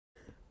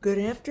Good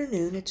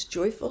afternoon, it's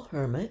Joyful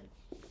Hermit.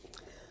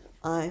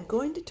 I'm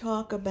going to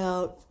talk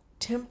about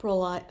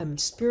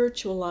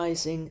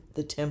spiritualizing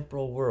the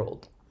temporal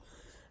world,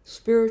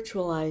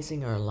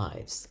 spiritualizing our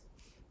lives,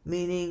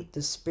 meaning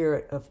the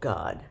Spirit of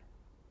God,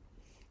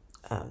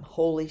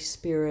 Holy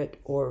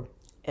Spirit, or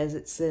as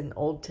it's in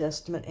Old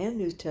Testament and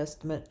New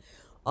Testament,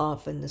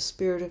 often the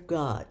Spirit of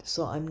God.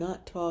 So I'm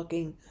not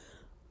talking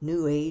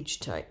New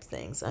Age type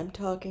things. I'm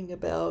talking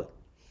about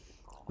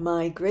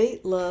my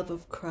great love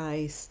of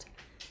Christ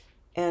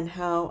and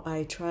how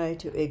I try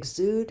to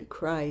exude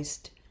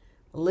Christ,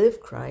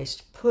 live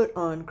Christ, put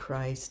on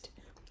Christ,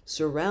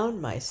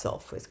 surround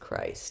myself with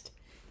Christ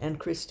and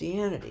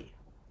Christianity,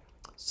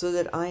 so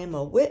that I am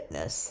a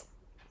witness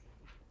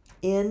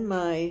in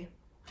my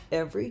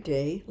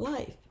everyday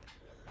life.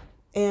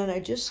 And I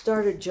just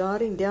started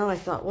jotting down. I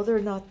thought, well, there are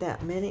not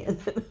that many. And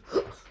then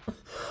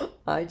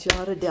I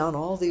jotted down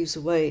all these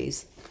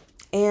ways.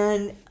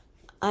 And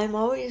I'm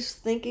always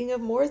thinking of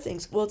more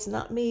things. Well, it's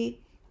not me.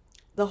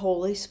 The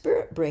Holy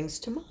Spirit brings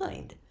to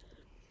mind.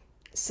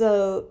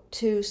 So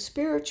to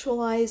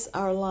spiritualize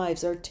our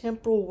lives, our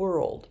temporal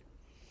world,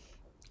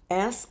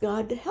 ask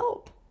God to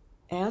help.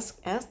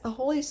 Ask the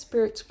Holy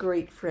Spirit's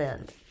great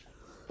friend.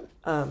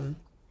 I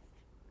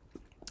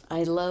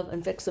love,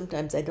 in fact,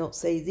 sometimes I don't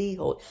say the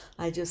Holy,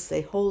 I just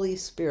say Holy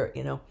Spirit.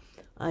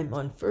 I'm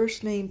on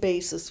first name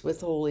basis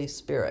with Holy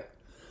Spirit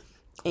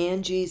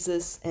and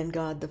Jesus and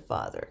God the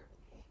Father.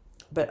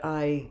 But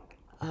I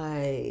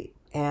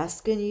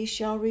ask and ye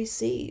shall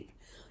receive.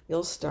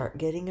 You'll start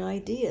getting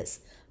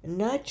ideas.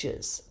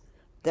 Nudges.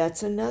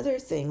 That's another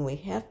thing. We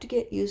have to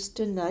get used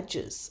to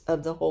nudges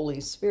of the Holy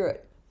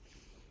Spirit.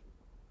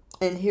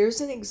 And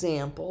here's an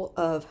example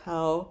of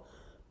how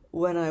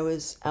when I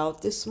was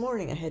out this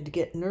morning, I had to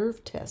get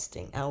nerve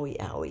testing. Owie,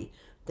 owie.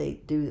 They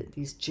do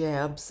these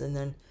jabs and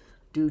then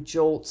do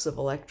jolts of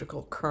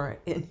electrical current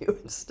in you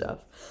and stuff,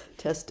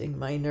 testing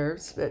my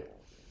nerves. But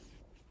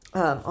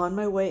on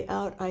my way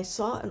out, I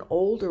saw an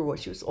older one.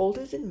 She was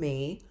older than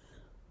me,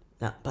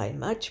 not by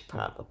much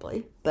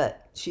probably,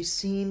 but she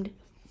seemed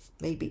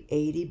maybe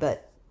 80,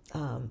 but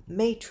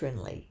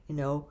matronly,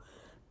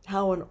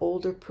 how an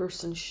older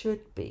person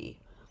should be,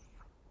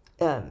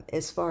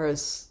 as far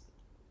as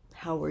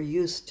how I'm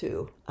used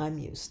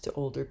to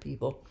older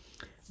people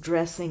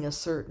dressing a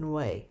certain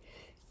way.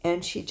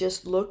 And she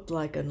just looked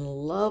like a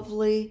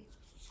lovely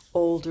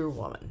older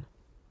woman.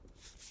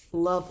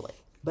 Lovely.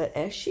 But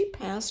as she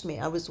passed me,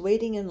 I was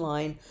waiting in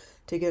line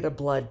to get a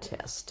blood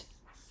test.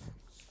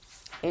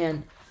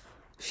 And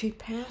she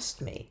passed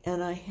me,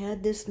 and I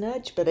had this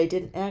nudge, but I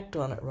didn't act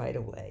on it right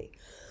away.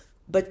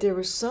 But there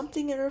was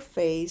something in her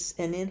face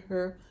and in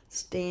her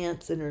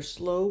stance and her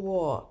slow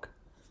walk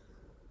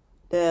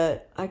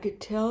that I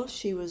could tell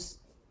she was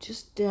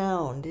just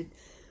down. It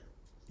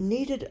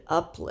needed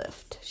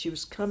uplift. She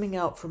was coming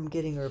out from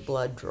getting her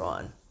blood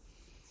drawn.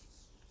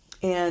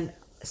 And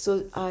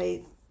so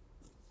I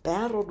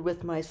battled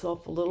with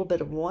myself a little bit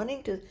of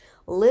wanting to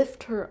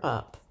lift her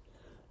up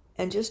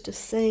and just to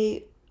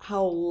say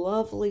how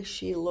lovely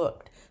she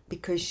looked,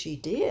 because she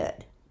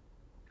did.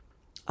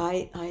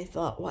 I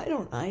thought, why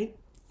don't I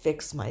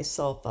fix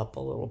myself up a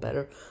little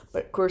better?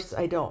 But of course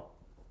I don't.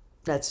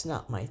 That's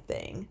not my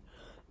thing.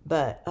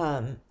 But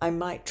I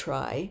might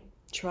try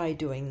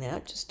doing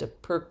that, just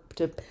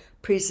to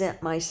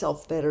present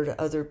myself better to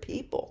other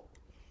people.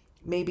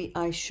 Maybe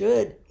I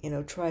should,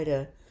 try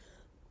to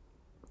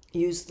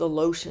use the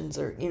lotions,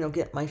 or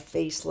get my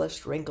face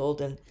less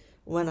wrinkled, and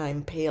when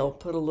I'm pale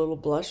put a little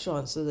blush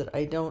on so that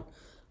I don't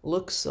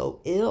look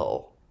so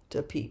ill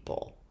to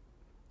people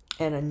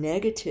and a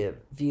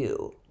negative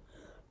view,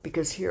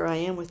 because here I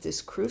am with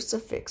this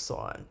crucifix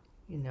on.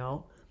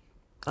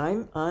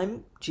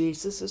 I'm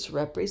Jesus's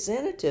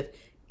representative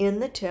in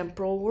the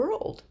temporal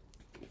world,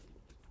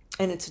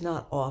 and it's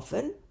not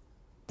often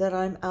that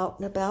I'm out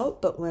and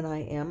about, but when I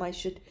am, I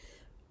should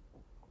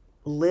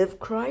live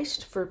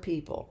Christ for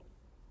people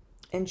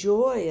and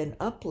joy and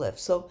uplift.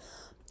 So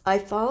I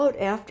followed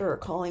after her,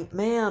 calling,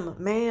 ma'am,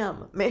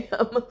 ma'am,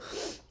 ma'am.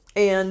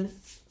 And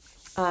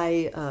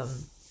I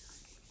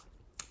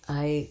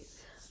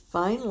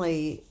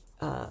finally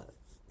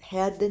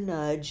had the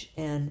nudge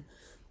and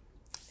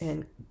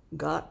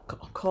got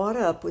caught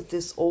up with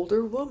this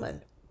older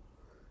woman.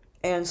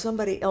 And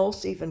somebody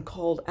else even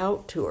called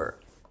out to her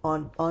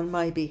on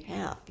my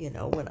behalf,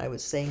 when I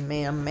was saying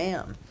ma'am,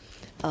 ma'am,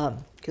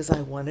 because I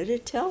wanted to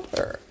tell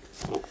her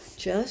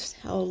just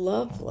how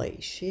lovely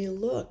she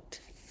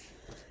looked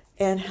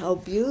and how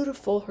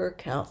beautiful her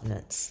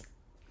countenance.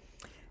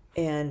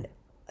 And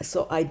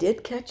so I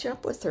did catch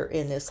up with her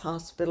in this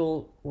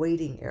hospital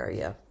waiting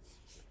area.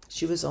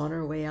 She was on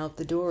her way out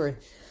the door, and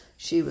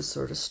she was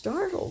sort of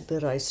startled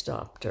that I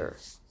stopped her.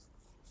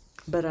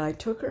 But I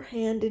took her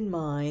hand in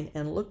mine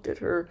and looked at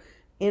her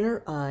in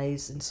her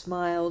eyes and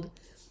smiled,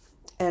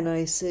 and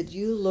I said,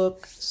 "You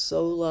look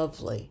so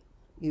lovely.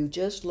 You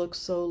just look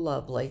so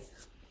lovely."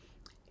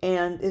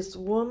 And this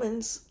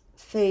woman's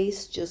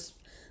face just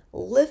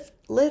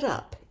lit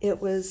up.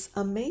 It was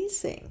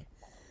amazing.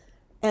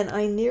 And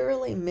I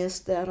nearly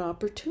missed that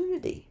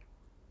opportunity.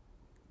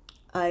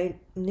 I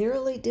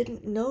nearly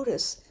didn't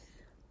notice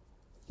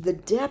the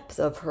depth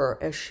of her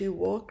as she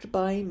walked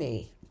by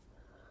me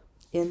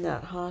in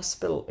that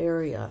hospital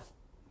area.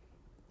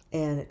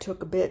 And it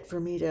took a bit for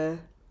me to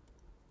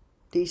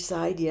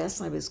decide,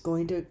 yes, I was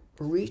going to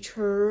reach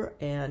her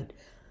and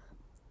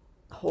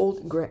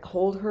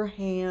hold her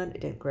hand. I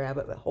didn't grab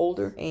it, but hold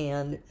her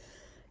hand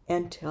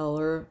and tell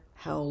her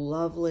how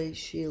lovely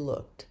she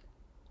looked.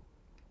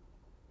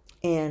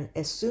 And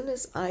as soon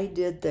as I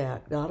did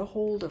that, got a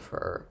hold of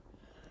her,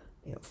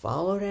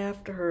 followed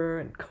after her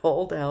and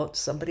called out,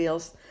 somebody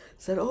else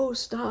said, "Oh,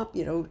 stop,"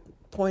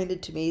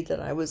 pointed to me that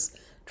I was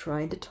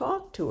trying to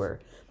talk to her.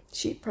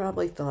 She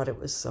probably thought it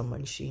was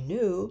someone she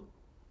knew.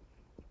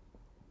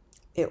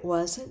 It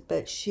wasn't,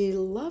 but she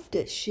loved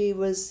it.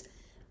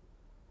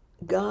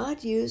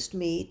 God used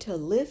me to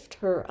lift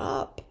her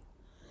up,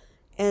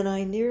 and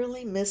I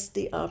nearly missed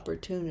the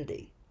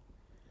opportunity.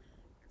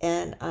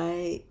 And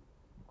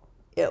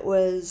it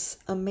was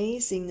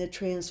amazing, the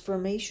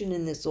transformation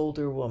in this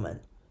older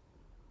woman.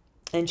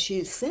 And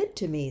she said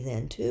to me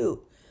then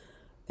too,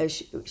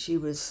 as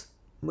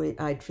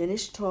I'd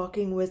finished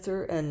talking with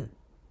her, and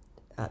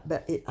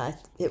but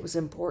it was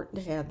important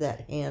to have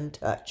that hand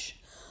touch.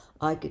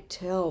 I could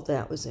tell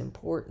that was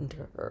important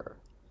to her.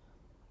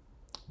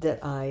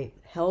 That I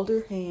held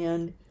her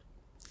hand,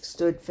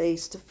 stood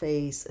face to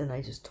face, and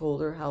I just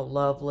told her how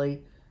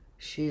lovely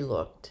she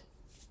looked.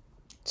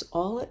 It's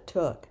all it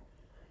took.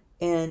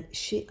 And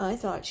I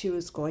thought she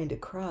was going to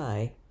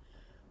cry,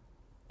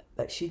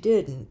 but she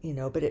didn't,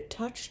 but it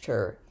touched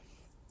her.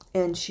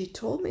 And she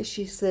told me,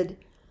 she said,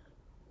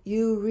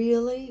 "You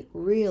really,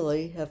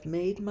 really have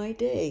made my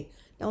day."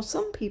 Now,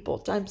 some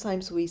people,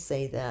 sometimes we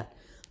say that.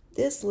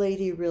 This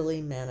lady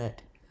really meant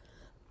it.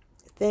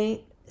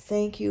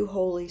 Thank you,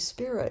 Holy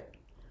Spirit,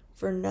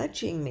 for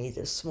nudging me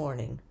this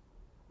morning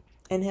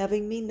and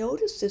having me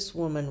notice this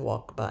woman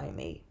walk by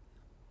me.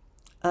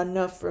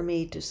 Enough for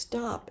me to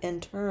stop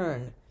and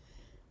turn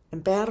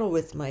and battle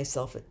with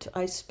myself.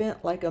 I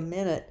spent like a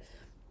minute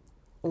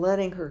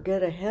letting her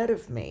get ahead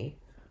of me,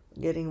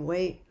 getting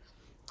weight,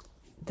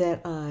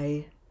 that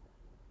I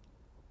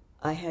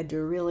had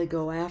to really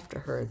go after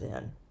her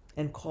then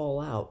and call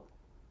out,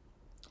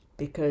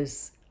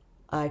 because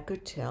I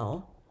could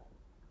tell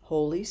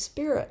Holy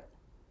Spirit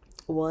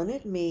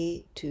wanted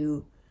me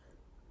to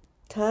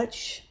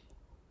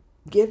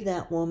give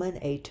that woman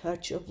a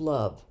touch of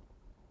love.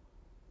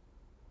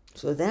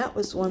 So that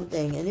was one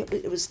thing, and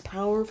it was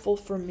powerful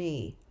for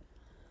me,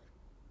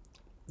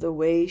 the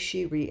way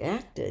she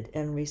reacted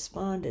and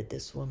responded,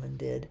 this woman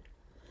did.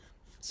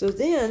 So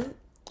then,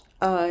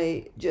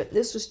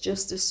 this was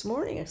just this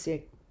morning,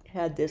 I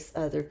had this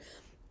other,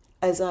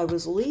 as I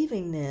was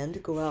leaving then to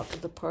go out to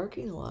the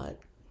parking lot,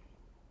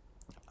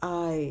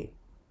 I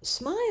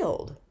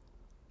smiled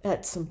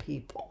at some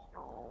people.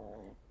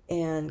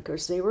 And of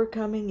course, they were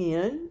coming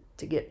in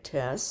to get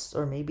tests,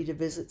 or maybe to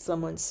visit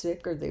someone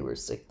sick, or they were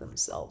sick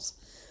themselves.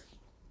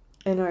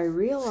 And I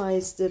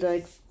realized that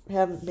I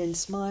haven't been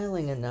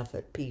smiling enough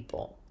at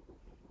people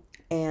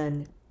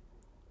and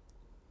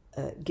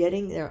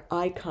getting their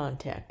eye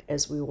contact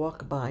as we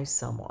walk by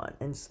someone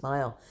and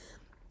smile.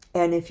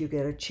 And if you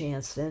get a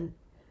chance, then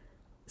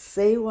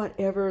say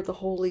whatever the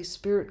Holy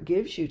Spirit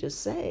gives you to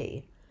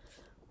say.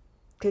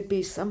 Could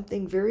be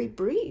something very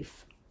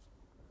brief.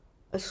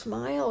 A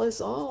smile is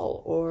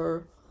all,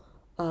 or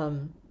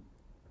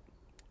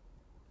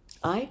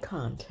eye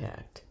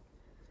contact.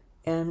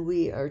 And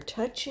we are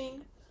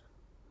touching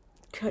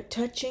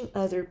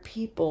other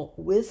people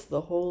with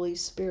the Holy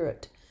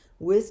Spirit,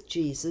 with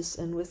Jesus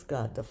and with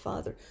God the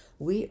Father.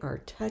 We are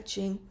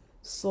touching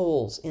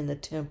souls in the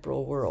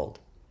temporal world.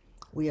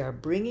 We are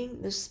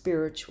bringing the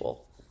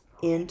spiritual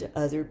into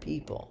other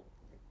people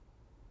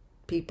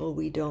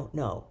we don't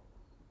know.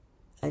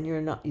 And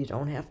you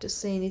don't have to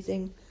say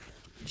anything,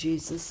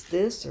 Jesus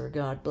this, or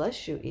God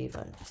bless you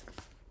even.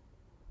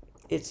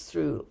 It's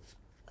through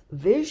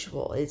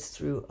visual, it's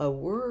through a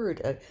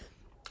word,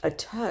 a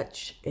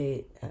touch,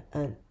 a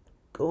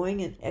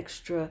going an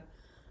extra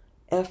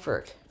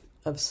effort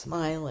of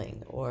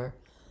smiling, or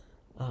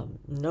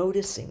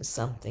noticing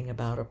something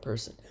about a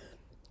person,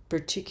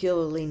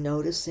 particularly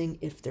noticing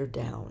if they're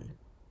down,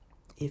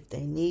 if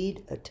they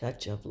need a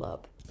touch of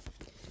love.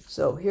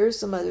 So here's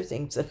some other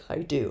things that I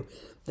do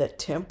that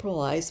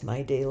temporalize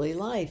my daily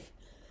life.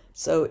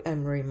 So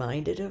I'm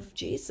reminded of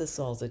Jesus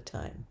all the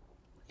time.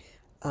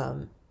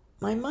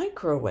 My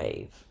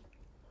microwave.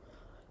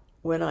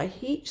 When I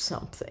heat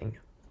something,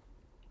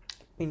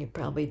 and you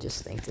probably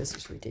just think this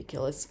is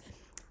ridiculous,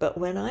 but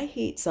when I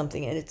heat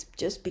something, and it's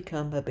just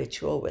become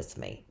habitual with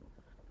me.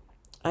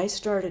 I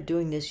started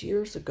doing this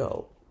years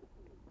ago.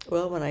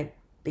 Well, when I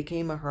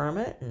became a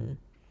hermit, and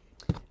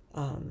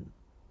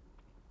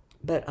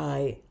but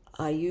I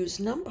use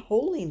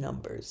holy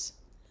numbers.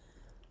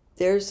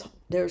 There's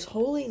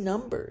holy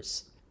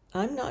numbers.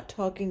 I'm not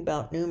talking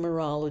about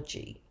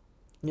numerology,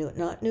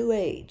 not New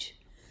Age.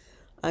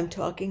 I'm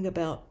talking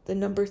about the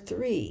number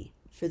 3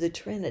 for the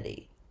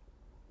Trinity,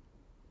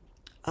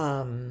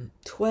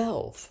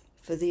 12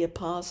 for the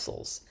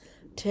apostles,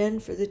 10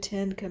 for the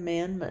 10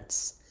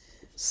 Commandments,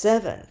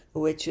 7,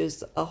 which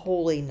is a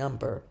holy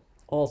number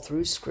all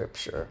through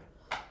Scripture,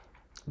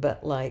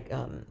 but like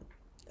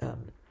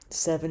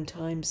 7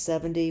 times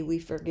 70 we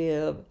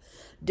forgive.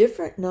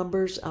 Different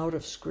numbers out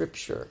of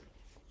Scripture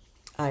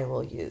I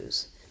will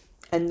use.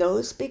 And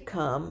those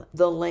become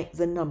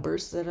the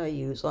numbers that I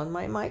use on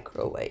my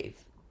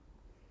microwave.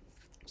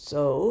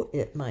 So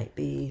it might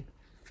be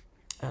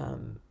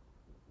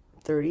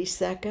 30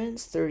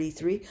 seconds,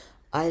 33.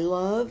 I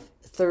love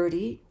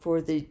 30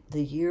 for the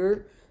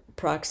year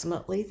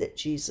approximately that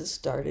Jesus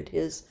started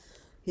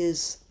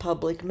his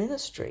public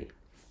ministry.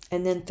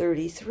 And then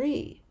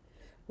 33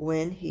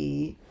 when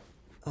he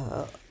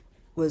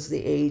was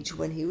the age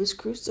when he was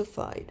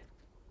crucified.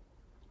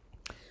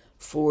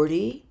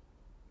 40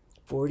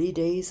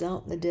 days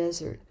out in the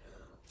desert.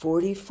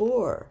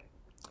 44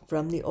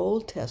 from the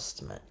Old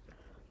Testament.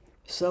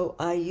 So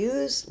I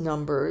use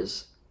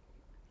numbers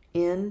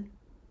in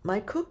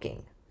my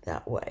cooking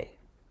that way.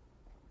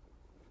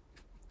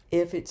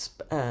 If it's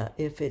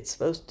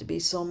supposed to be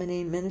so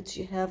many minutes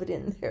you have it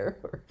in there,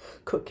 or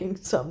cooking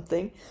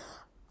something,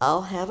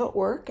 I'll have it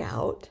work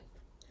out.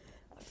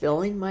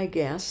 Filling my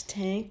gas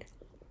tank.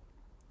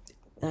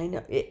 I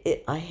know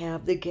I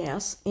have the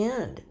gas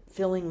end.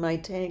 Filling my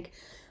tank.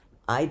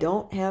 I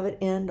don't have it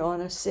end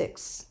on a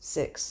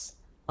 6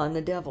 on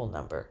the devil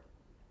number.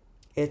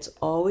 It's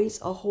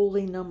always a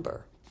holy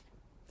number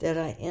that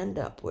I end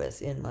up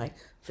with in my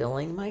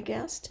filling my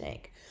gas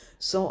tank.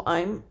 So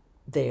I'm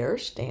there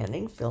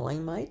standing,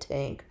 filling my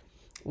tank,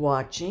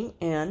 watching,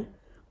 and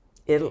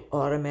it'll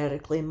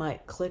automatically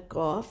might click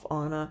off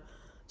on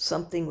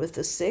something with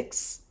a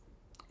 6,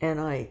 and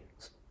I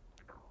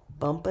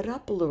bump it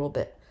up a little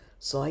bit.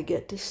 So I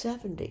get to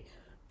 70,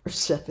 or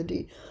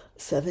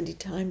 70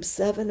 times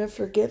 7 of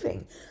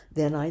forgiving.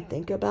 Then I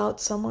think about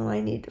someone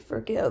I need to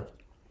forgive.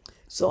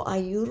 So I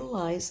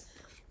utilize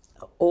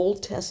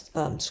Old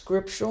Testament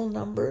scriptural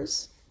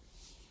numbers,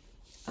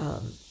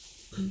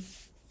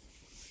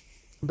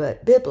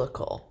 but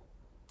biblical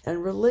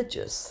and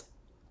religious.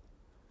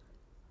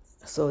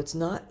 So it's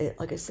not,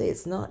 like I say,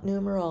 it's not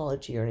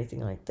numerology or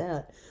anything like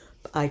that.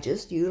 I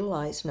just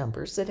utilize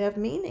numbers that have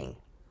meaning,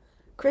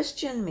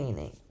 Christian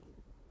meaning.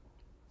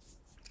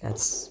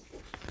 That's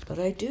what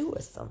I do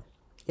with them.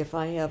 If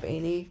I have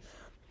any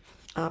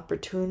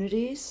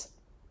opportunities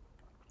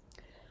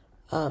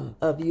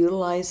of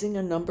utilizing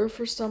a number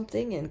for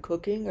something in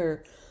cooking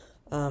or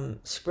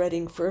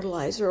spreading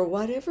fertilizer or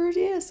whatever it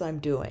is I'm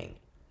doing,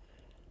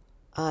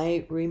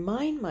 I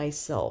remind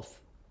myself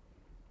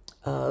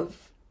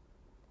of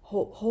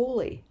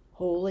holy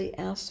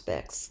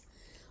aspects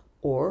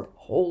or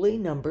holy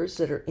numbers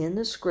that are in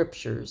the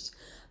scriptures.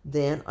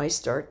 Then I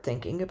start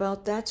thinking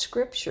about that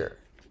scripture.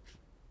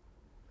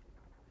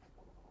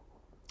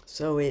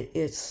 So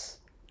it's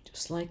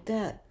just like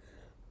that.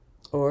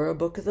 Or a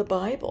book of the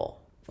Bible,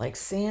 like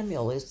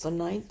Samuel is the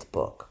 9th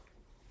book.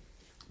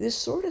 This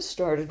sort of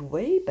started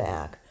way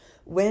back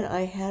when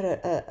I had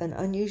an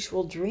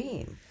unusual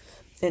dream.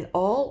 And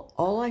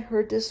all I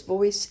heard this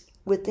voice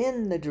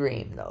within the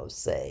dream, though,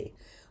 say,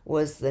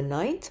 was the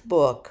 9th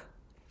book,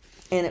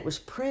 and it was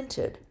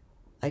printed.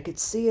 I could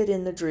see it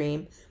in the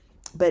dream,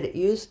 but it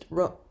used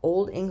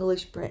Old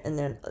English print and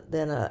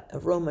then a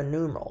Roman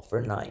numeral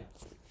for 9th.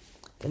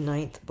 The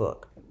 9th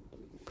book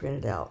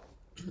printed out.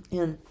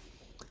 And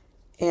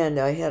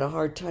I had a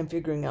hard time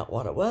figuring out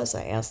what it was.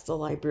 I asked the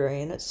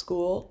librarian at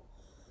school,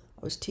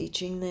 I was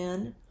teaching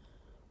then,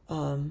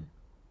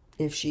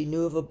 if she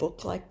knew of a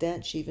book like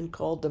that. She even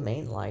called the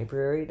main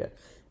library to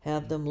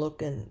have them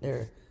look in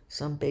there,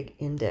 some big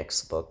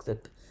index book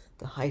that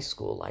the high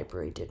school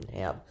library didn't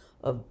have,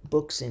 of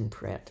books in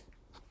print.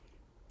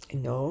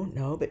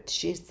 No, but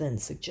she then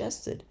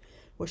suggested,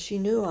 well, she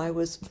knew I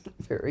was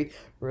a very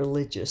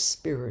religious,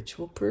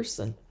 spiritual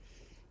person,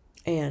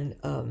 and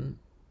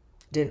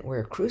didn't wear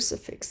a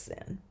crucifix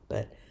then,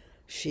 but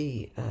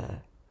she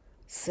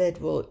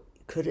said, well,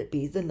 could it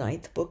be the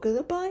 9th book of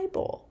the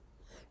Bible?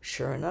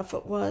 Sure enough,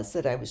 it was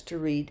that I was to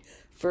read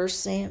 1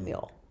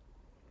 Samuel.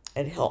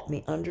 It helped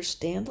me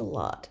understand a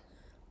lot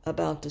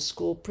about the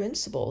school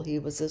principal. He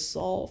was a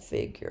Saul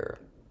figure,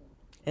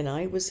 and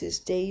I was his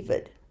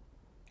David.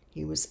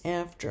 He was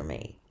after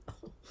me.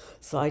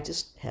 So I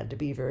just had to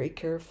be very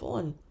careful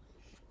and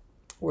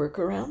work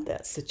around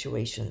that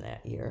situation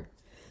that year.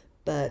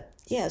 But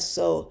yeah,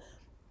 so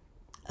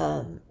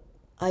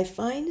I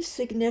find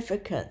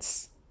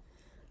significance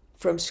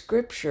from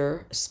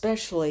Scripture,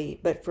 especially,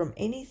 but from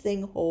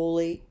anything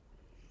holy,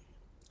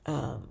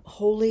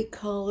 holy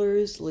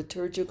colors,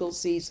 liturgical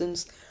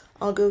seasons.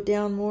 I'll go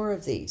down more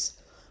of these,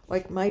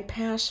 like my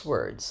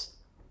passwords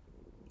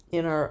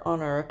on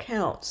our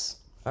accounts,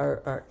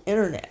 our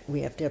internet.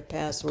 We have to have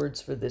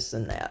passwords for this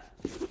and that.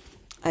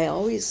 I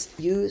always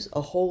use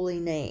a holy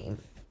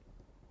name.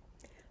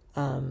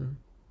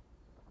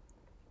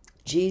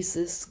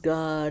 Jesus,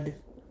 God.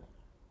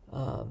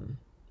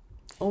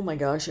 Oh my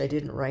gosh, I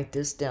didn't write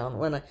this down.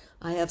 When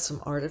I have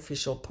some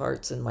artificial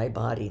parts in my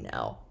body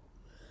now.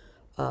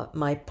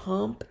 My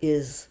pump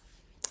is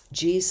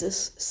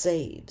Jesus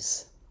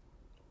Saves.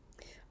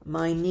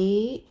 My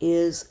knee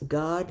is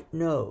God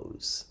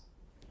knows.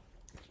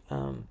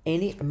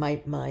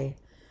 My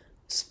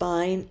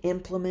spine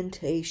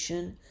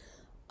implementation,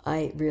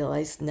 I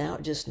realized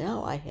just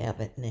now I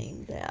haven't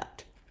named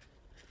that.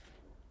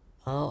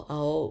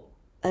 And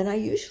I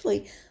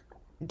usually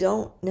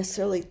don't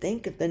necessarily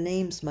think of the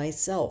names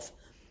myself.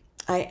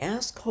 I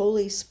ask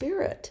Holy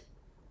Spirit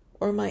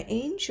or my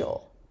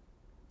angel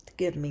to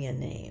give me a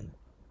name,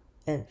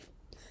 and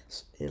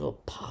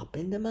it'll pop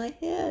into my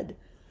head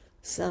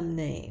some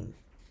name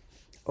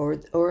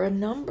or a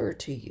number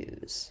to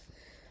use,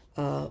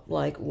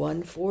 like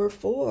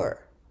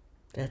 144.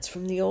 That's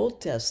from the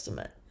Old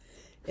Testament.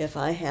 If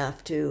I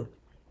have to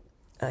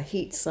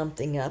heat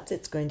something up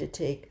that's going to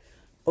take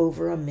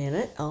over a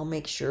minute, I'll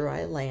make sure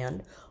I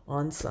land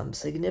on some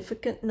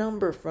significant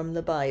number from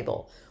the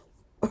Bible.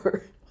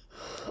 Or,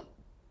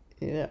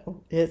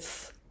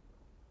 it's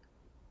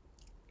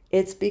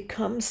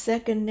become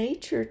second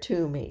nature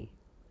to me.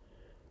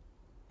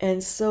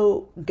 And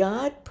so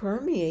God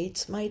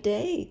permeates my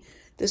day.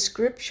 The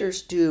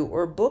scriptures do,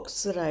 or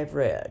books that I've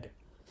read,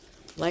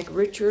 like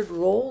Richard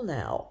Roll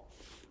now.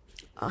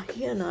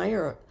 He and I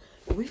are,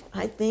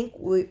 I think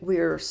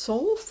we're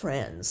soul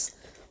friends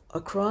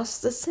across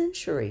the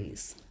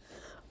centuries.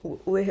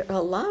 We're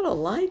a lot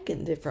alike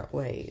in different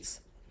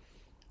ways.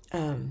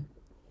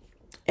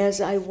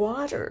 As I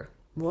water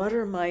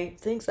my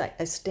things,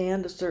 I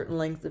stand a certain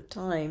length of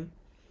time,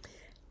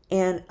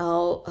 and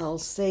I'll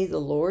say the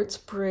Lord's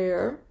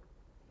Prayer,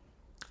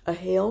 a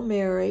Hail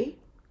Mary,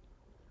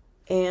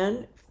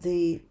 and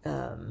the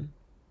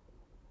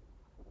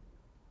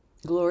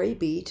Glory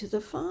be to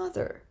the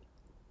Father.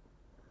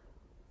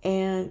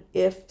 And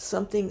if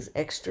something's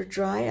extra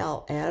dry,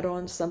 I'll add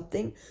on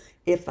something.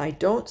 If I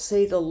don't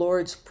say the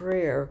Lord's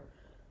Prayer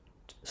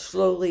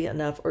slowly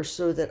enough, or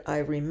so that I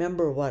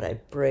remember what I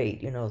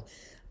prayed, you know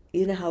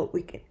how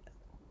we can,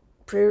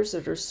 prayers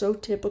that are so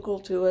typical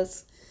to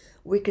us,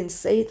 we can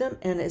say them,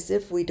 and as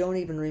if we don't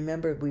even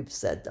remember we've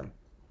said them.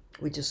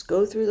 We just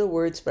go through the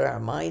words, but our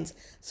minds,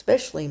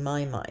 especially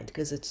my mind,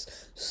 because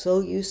it's so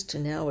used to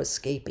now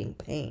escaping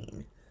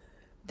pain,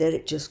 that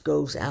it just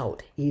goes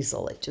out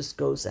easily. It just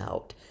goes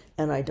out,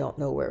 and I don't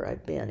know where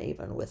I've been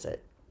even with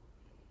it.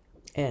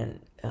 And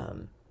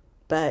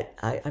but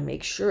I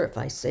make sure if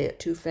I say it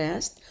too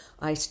fast,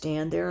 I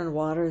stand there and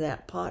water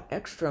that pot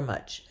extra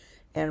much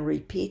and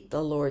repeat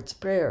the Lord's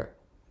Prayer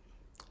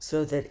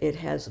so that it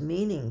has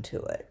meaning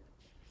to it.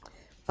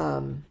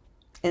 And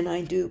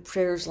I do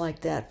prayers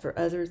like that for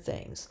other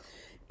things.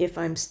 If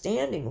I'm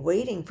standing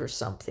waiting for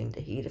something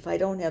to heat, if I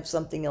don't have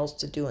something else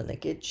to do in the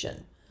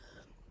kitchen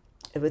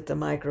with the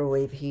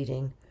microwave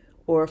heating,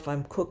 or if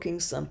I'm cooking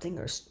something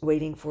or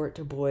waiting for it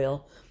to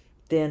boil,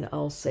 then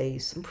I'll say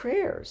some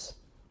prayers.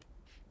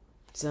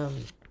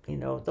 The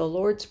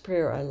Lord's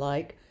Prayer I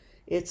like.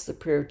 It's the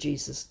prayer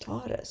Jesus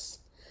taught us.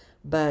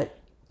 But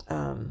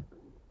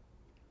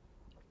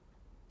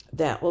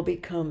that will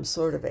become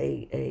sort of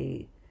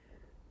a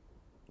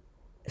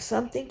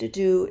something to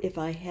do if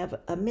I have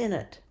a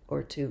minute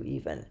or two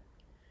even.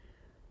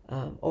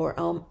 Or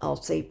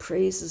I'll say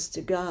praises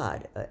to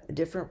God,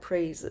 different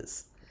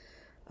praises,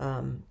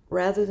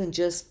 rather than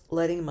just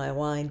letting my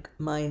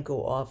mind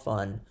go off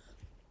on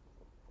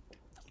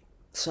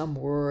some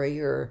worry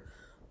or,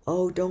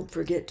 oh, don't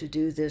forget to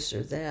do this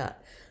or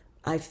that.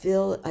 I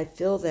fill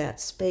that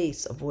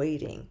space of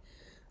waiting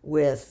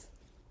with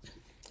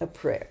a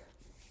prayer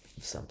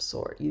of some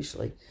sort,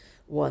 usually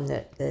one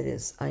that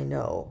is I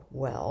know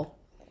well,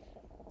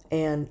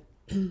 and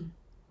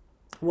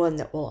one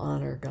that will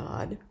honor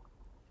God.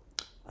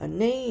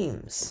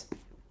 Names.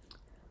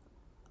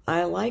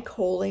 I like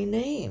holy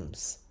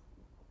names.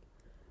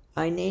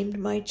 I named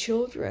my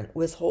children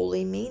with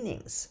holy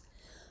meanings.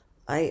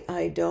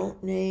 I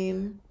don't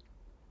name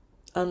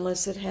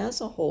unless it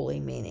has a holy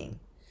meaning.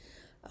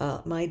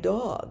 My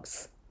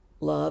dogs,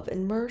 Love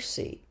and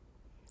Mercy.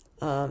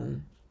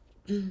 Other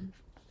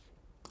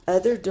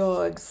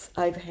dogs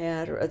I've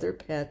had, or other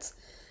pets,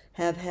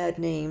 have had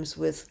names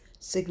with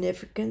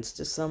significance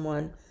to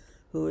someone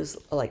who is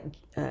like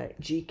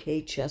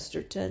G.K.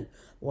 Chesterton.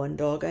 One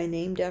dog I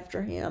named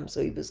after him,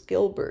 so he was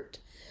Gilbert.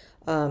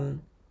 A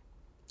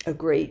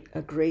great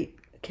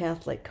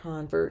Catholic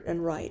convert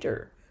and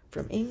writer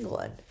from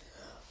England.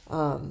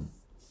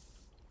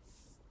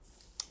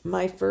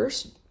 My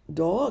first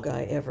dog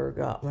I ever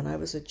got when I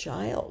was a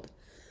child,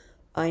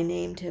 I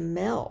named him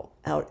Mel.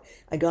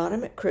 I got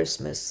him at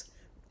Christmas,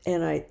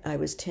 and I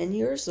was 10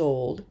 years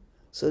old,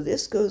 so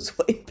this goes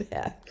way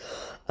back,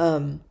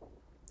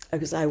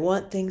 because I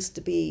want things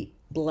to be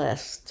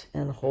blessed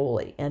and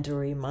holy, and to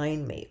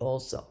remind me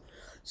also.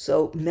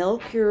 So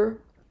Melchior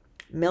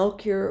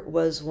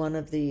was one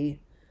of the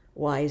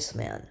wise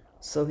men,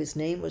 so his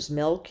name was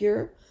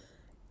Melchior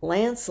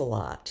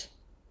Lancelot,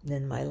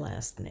 then my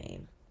last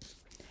name.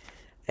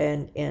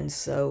 And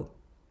so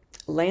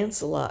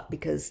Lancelot,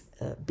 because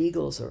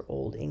beagles are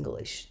Old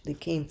English, they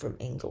came from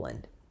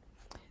England,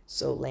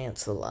 so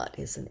Lancelot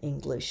is an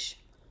English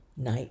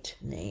knight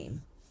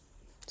name.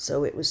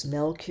 So it was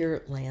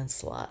Melchior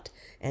Lancelot,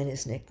 and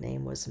his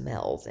nickname was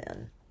Mel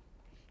then.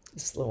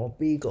 this little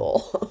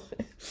beagle.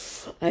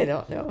 I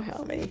don't know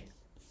how many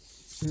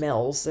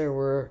Mel's there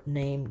were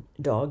named,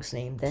 dogs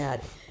named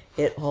that.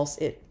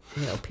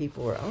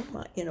 People were, oh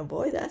my,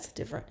 boy, that's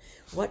different.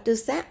 What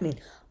does that mean?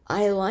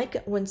 I like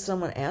it when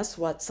someone asks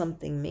what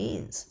something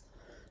means.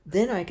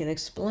 Then I can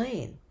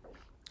explain.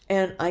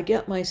 And I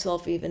get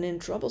myself even in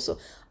trouble. So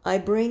I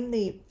bring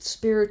the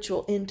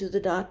spiritual into the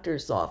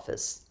doctor's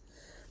office.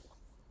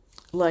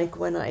 Like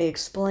when I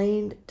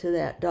explained to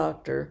that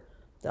doctor,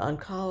 the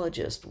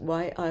oncologist,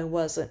 why I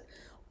wasn't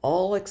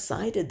all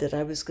excited that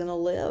I was going to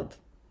live.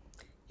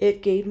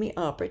 It gave me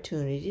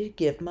opportunity to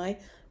give my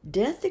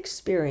death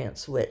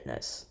experience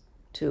witness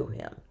to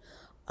him.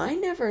 I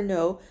never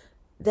know,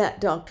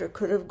 that doctor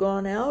could have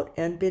gone out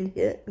and been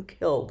hit and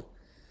killed.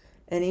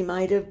 And he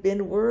might have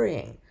been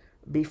worrying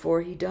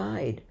before he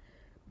died.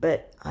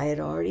 But I had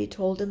already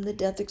told him the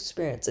death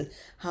experience and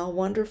how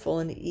wonderful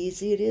and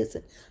easy it is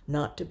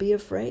not to be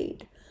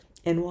afraid.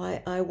 And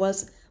why I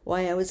was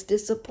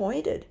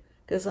disappointed,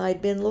 because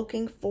I'd been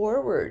looking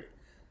forward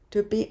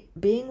to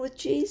being with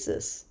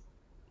Jesus.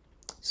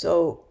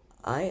 So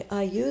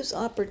I use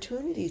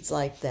opportunities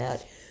like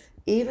that,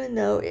 even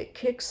though it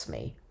kicks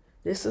me.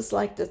 This is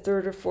like the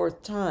third or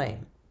fourth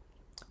time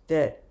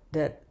that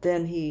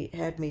then he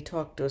had me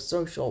talk to a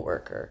social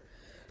worker,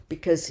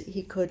 because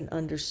he couldn't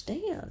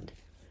understand,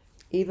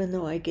 even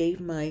though I gave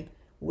my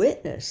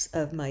witness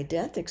of my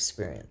death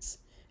experience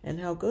and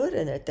how good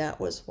in it. That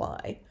was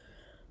why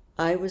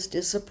I was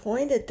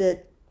disappointed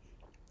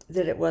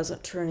that it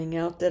wasn't turning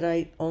out that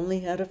I only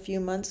had a few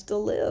months to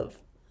live.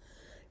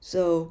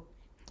 So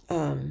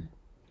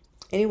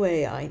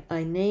anyway,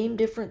 I name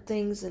different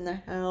things in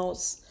the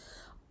house.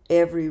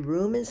 Every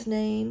room is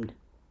named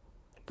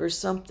for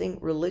something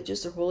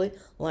religious or holy.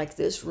 Like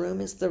this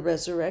room is the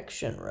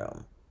resurrection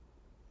room.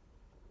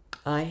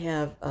 I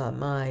have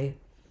my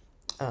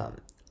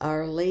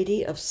Our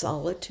Lady of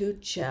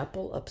Solitude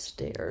Chapel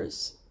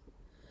upstairs.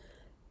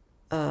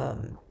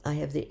 I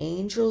have the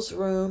angels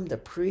room, the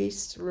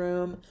priest's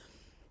room,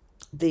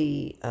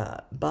 the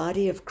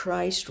body of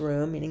Christ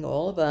room, meaning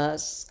all of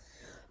us,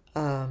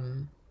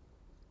 and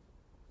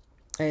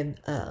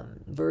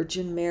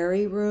Virgin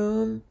Mary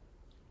room,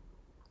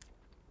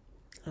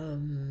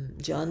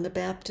 John the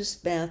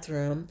Baptist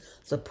bathroom,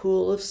 the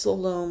Pool of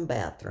Siloam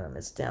bathroom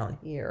is down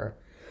here.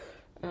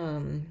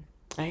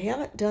 I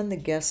haven't done the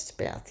guest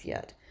bath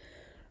yet.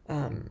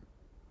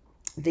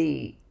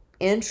 The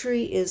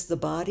entry is the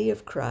body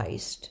of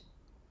Christ,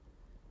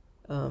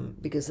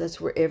 because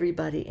that's where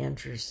everybody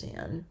enters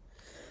in.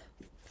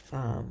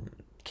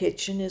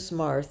 Kitchen is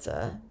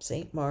Martha,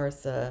 St.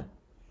 Martha,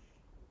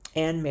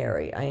 and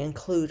Mary. I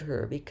include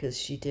her because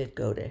she did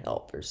go to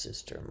help her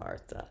sister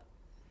Martha.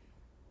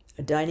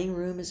 A dining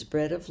room is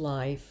Bread of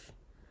Life.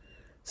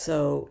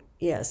 So,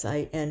 yes,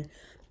 and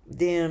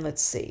then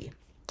let's see,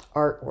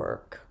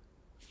 artwork.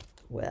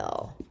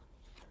 Well,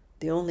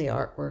 the only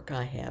artwork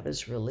I have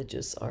is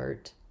religious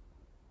art.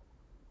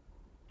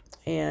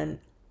 And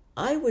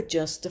I would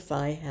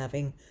justify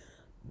having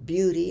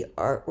beauty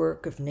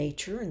artwork of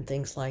nature and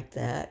things like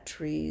that,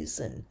 trees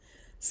and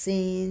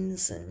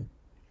scenes, and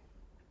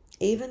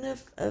even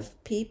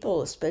of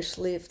people,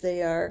 especially if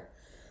they are,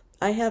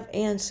 I have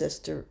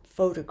ancestor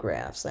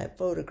photographs. I have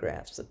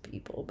photographs of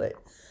people, but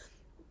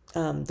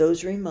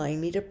those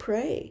remind me to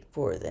pray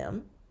for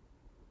them.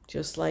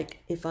 Just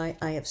like if I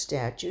have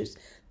statues,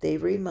 they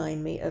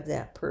remind me of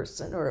that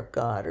person or of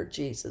God or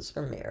Jesus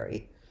or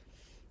Mary.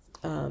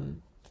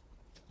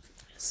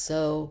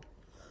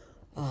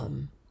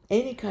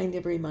 Any kind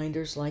of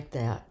reminders like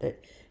that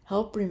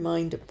help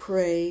remind to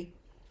pray,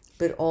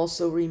 but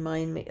also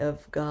remind me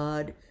of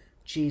God,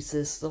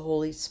 Jesus, the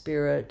Holy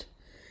Spirit.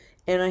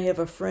 And I have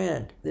a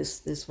friend,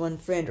 this one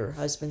friend, her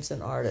husband's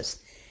an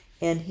artist,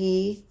 and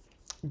he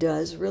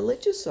does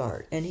religious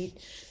art, and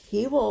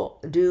he will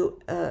do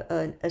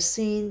a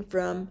scene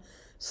from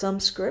some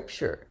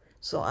scripture.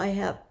 So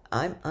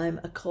I'm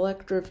a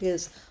collector of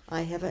his.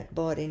 I haven't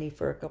bought any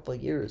for a couple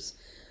of years,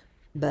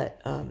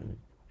 but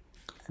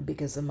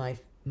because of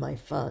my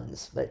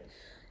funds. But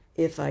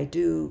if I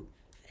do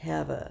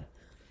have a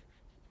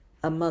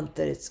month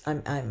that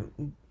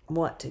I'm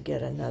want to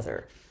get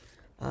another,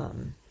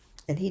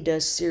 and he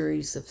does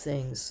series of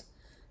things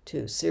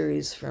too,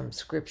 series from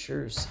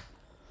scriptures.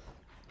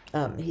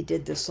 He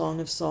did the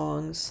Song of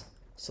Songs,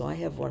 so I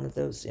have one of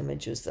those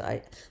images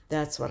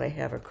that's what I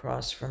have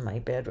across from my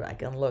bed. I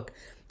can look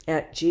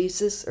at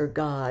Jesus or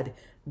God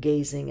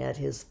gazing at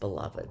his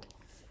beloved.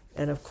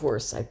 And of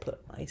course I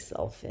put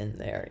myself in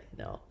there,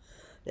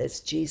 That's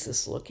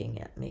Jesus looking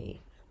at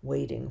me,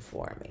 waiting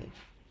for me.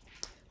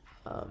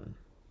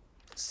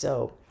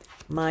 So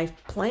my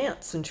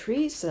plants and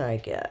trees that I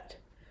get,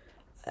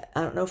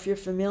 I don't know if you're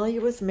familiar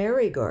with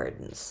Mary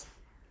gardens.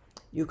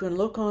 You can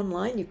look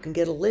online, you can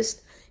get a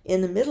list.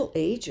 In the Middle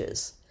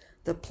Ages,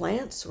 the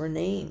plants were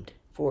named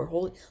for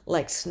holy,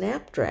 like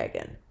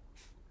snapdragon.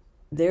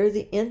 They're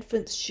the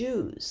infant's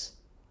shoes.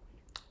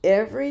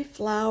 Every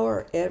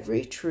flower,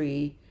 every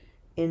tree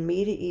in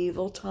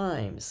medieval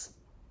times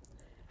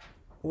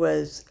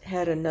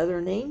had another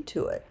name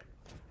to it.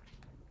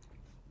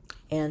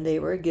 and they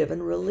were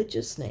given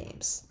religious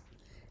names,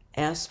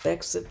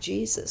 aspects of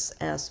Jesus,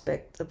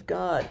 aspects of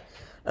God,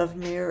 of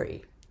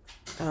Mary.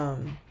 I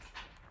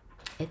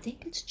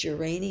think it's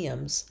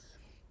geraniums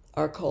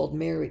are called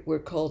Mary, were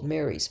called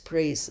Mary's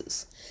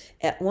praises.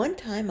 At one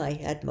time I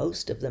had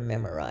most of them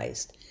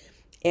memorized.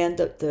 And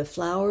the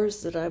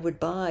flowers that I would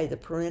buy, the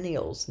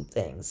perennials and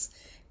things,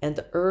 and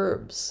the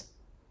herbs,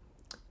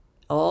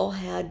 all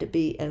had to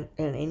be, and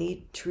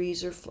any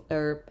trees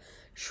or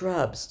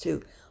shrubs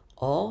too,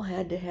 all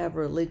had to have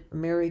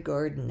Mary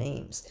garden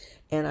names.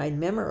 And I'd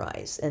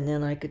memorize, and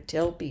then I could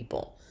tell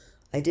people.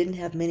 I didn't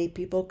have many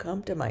people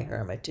come to my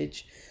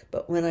hermitage,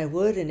 but when I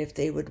would, and if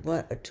they would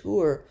want a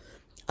tour,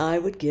 I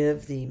would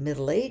give the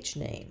middle-age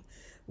name,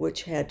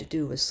 which had to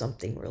do with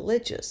something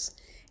religious,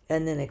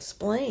 and then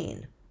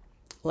explain,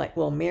 like,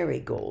 well,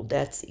 Marigold,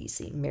 that's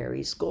easy,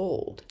 Mary's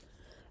gold.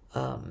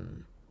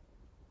 Anyway,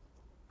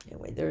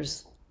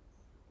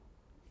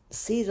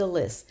 see the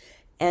list.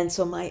 And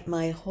so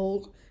my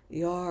whole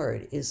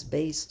yard is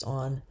based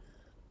on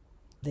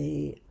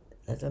the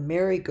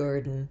Mary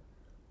garden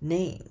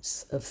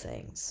names of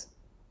things.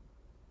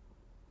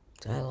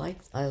 So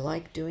I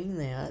like doing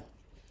that.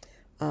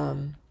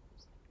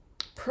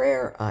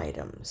 Prayer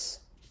items.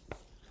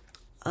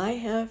 I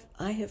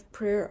have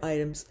prayer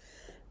items.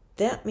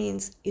 That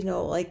means,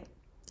 like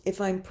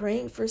if I'm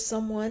praying for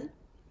someone,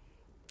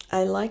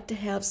 I like to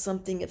have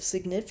something of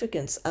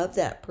significance of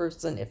that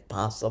person if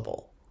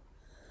possible.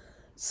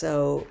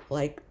 So,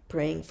 like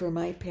praying for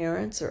my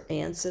parents or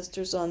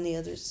ancestors on the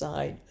other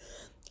side,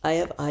 I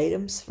have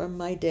items from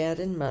my dad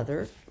and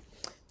mother.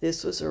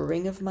 This was a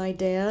ring of my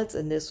dad's,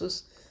 and this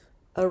was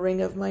a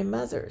ring of my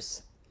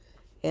mother's.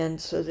 And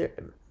so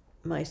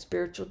my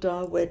spiritual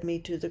dog led me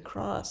to the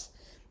cross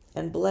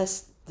and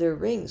blessed their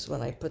rings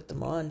when I put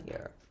them on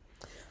here.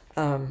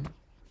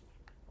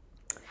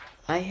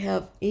 I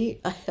have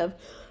each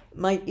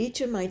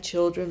of my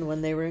children,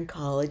 when they were in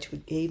college,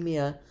 gave me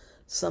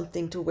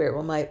something to wear.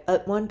 Well, my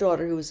one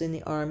daughter who was in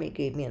the Army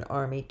gave me an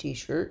Army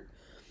t-shirt,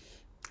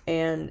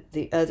 and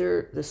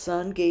the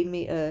son gave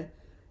me a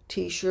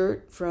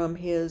t-shirt from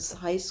his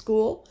high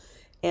school,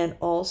 and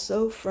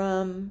also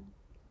from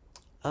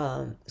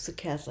it's a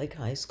Catholic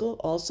high school,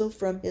 also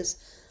from his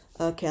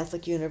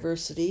Catholic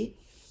university.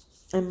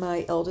 And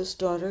my eldest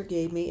daughter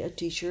gave me a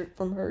t-shirt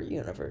from her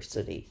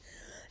university.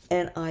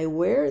 And I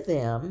wear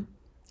them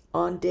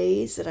on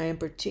days that I am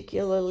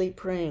particularly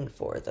praying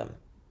for them.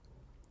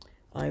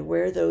 I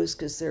wear those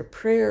because they're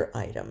prayer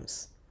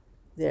items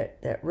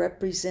that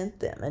represent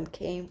them and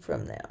came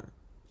from them.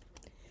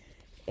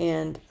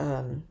 And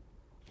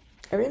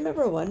I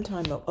remember one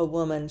time a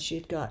woman, she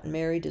had gotten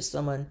married to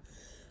someone,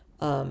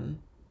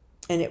 and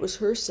it was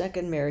her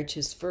second marriage,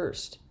 his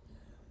first.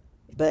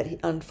 But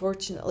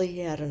unfortunately,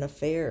 he had an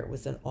affair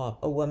with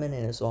a woman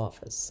in his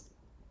office.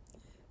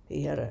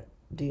 He had a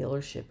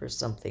dealership or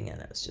something, and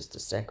it was just a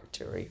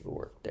secretary who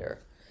worked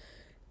there.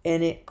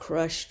 And it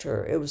crushed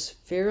her. It was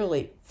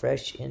fairly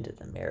fresh into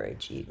the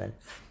marriage even.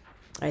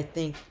 I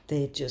think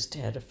they just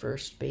had a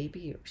first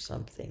baby or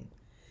something.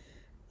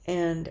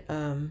 And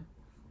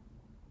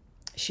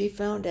she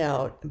found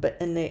out,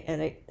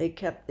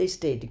 they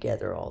stayed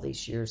together all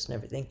these years and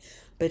everything,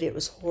 but it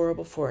was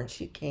horrible for her, and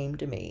she came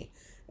to me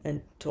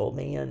and told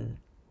me, and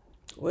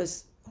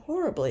was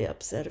horribly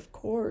upset, of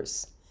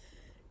course.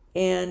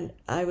 And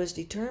I was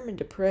determined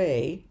to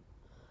pray,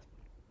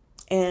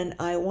 and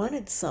I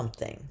wanted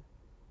something.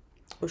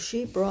 Well,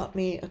 she brought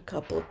me a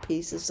couple of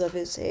pieces of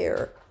his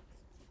hair,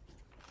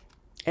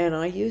 and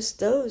I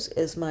used those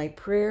as my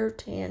prayer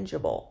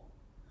tangible.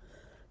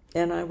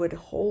 And I would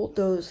hold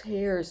those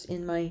hairs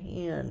in my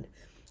hand,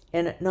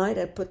 and at night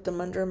I put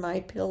them under my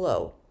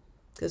pillow,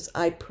 because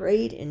I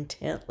prayed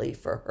intently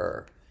for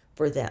her,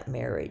 for that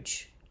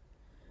marriage.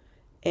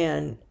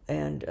 And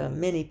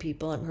many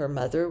people, and her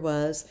mother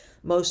was,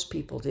 most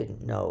people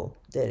didn't know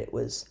that it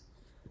was,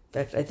 in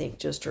fact, I think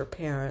just her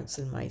parents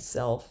and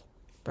myself,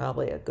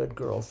 probably a good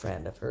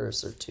girlfriend of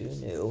hers or two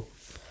knew.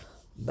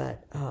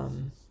 But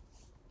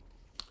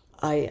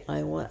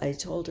I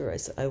told her, I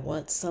said, I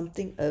want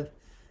something of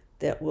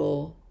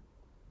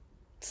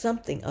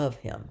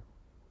him,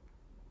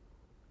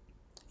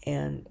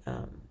 and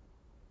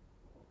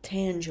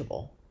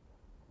tangible,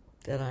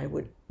 that I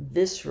would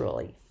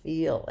viscerally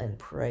feel and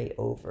pray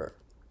over,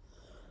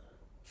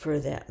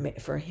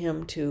 for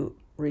him to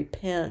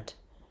repent,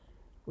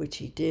 which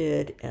he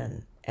did,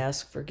 and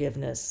ask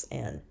forgiveness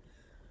and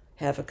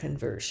have a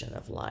conversion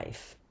of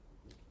life.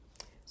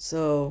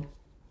 So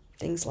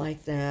things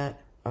like that.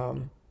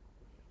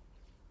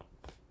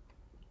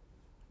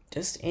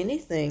 Just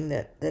anything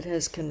that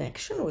has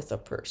connection with a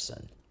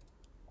person,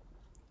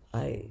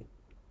 I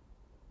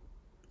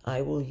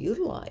will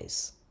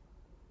utilize.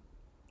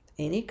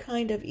 Any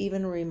kind of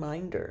even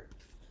reminder,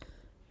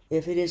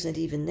 if it isn't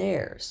even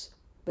theirs,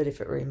 but if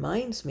it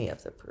reminds me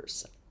of the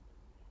person,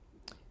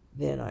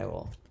 then I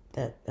will.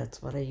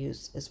 That's what I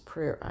use as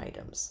prayer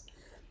items.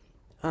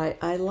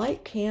 I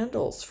light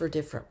candles for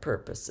different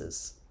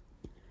purposes.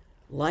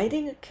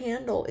 Lighting a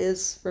candle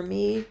is, for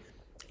me,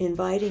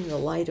 inviting the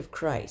light of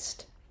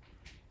Christ.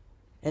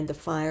 and the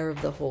fire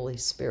of the Holy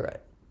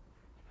Spirit.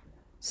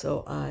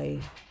 So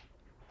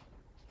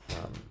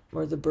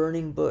or the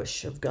burning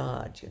bush of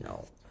God, you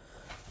know.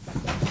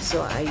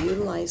 So I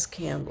utilize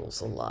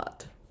candles a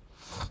lot.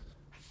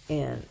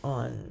 And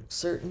on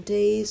certain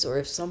days, or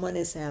if someone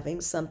is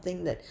having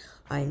something that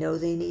I know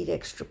they need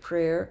extra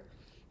prayer,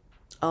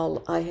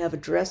 I have a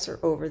dresser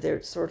over there.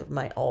 It's sort of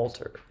my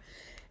altar,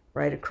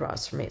 right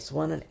across from me. It's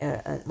one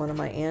of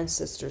my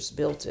ancestors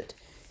built it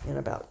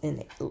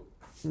in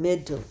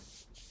mid to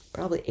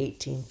probably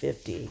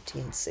 1850,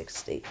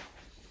 1860,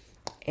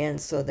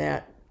 and so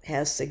that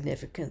has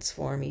significance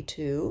for me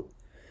too.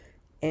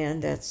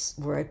 And that's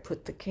where I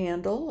put the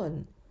candle.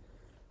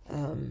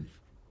 And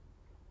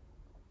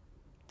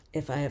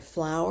if I have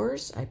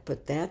flowers, I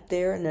put that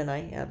there, and then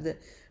I have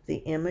the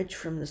image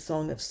from the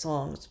Song of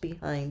Songs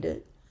behind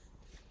it.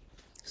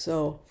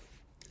 So,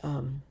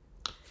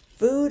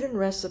 food and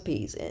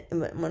recipes.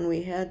 When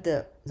we had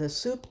the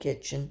soup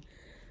kitchen,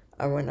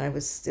 or when I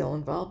was still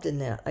involved in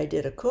that, I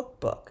did a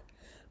cookbook.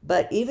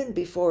 But even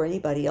before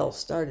anybody else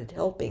started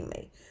helping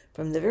me,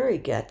 from the very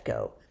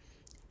get-go,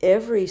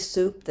 every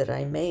soup that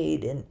I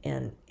made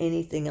and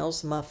anything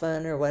else,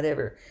 muffin or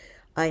whatever,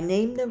 I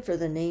named them for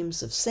the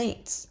names of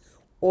saints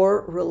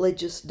or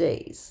religious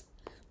days,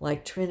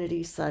 like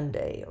Trinity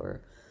Sunday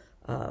or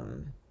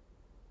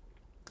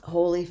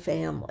Holy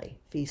Family,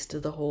 Feast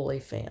of the Holy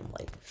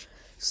Family.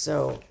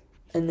 So,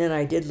 and then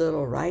I did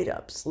little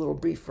write-ups, little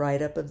brief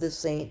write-up of the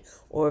saint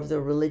or of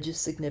the religious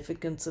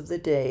significance of the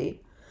day,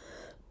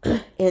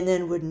 and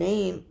then would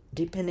name,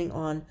 depending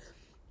on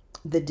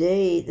the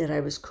day that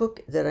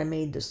that I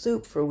made the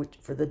soup for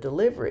the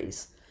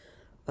deliveries,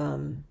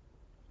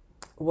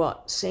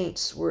 what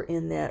saints were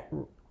in that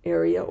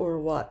area or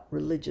what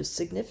religious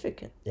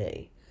significant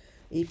day.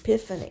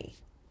 Epiphany.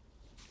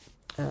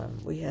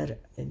 We had,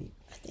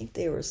 I think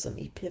there were some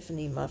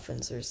Epiphany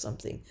muffins or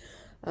something.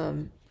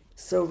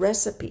 So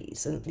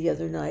recipes. And the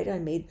other night I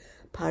made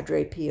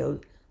Padre Pio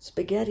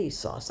spaghetti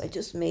sauce. I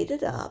just made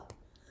it up,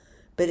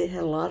 but it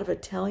had a lot of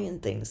Italian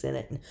things in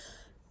it.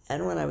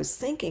 And when I was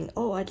thinking,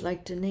 oh, I'd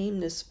like to name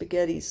this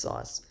spaghetti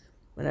sauce,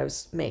 when I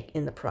was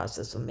in the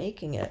process of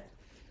making it,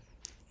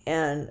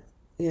 and,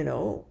 you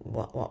know,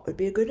 what would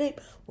be a good name?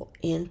 Well,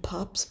 in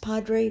pops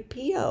Padre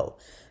Pio,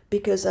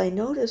 because I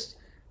noticed,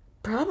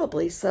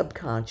 probably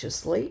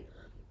subconsciously,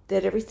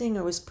 that everything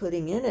I was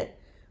putting in it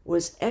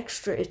was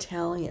extra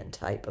Italian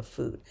type of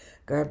food.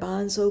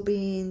 Garbanzo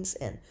beans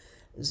and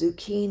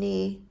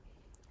zucchini,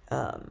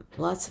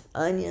 lots of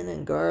onion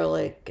and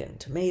garlic and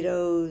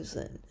tomatoes,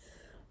 and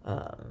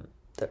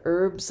the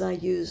herbs I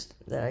used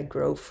that I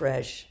grow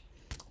fresh,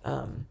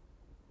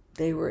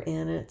 they were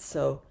in it.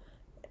 So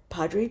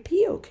Padre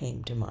Pio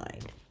came to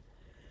mind.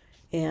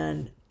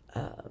 And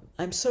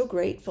I'm so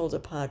grateful to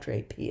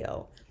Padre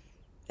Pio.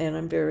 And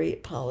I'm very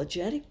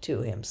apologetic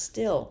to him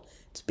still.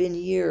 It's been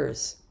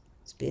years.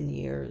 It's been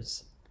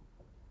years.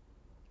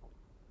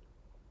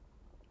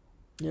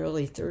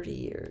 Nearly 30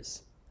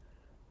 years.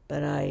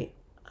 But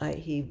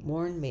he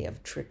warned me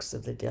of tricks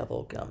of the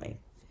devil coming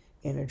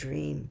in a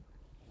dream.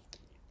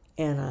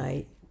 And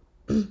I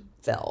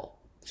fell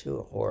to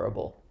a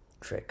horrible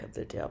trick of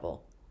the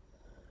devil.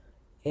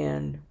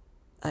 And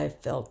I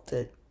felt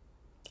that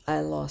I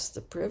lost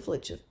the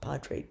privilege of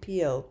Padre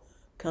Pio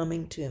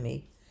coming to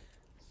me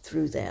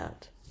through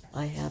that.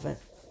 I haven't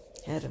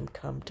had him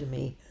come to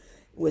me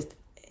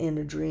in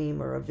a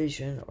dream or a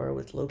vision or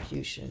with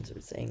locutions or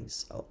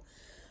things. So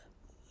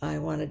I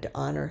wanted to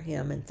honor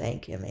him and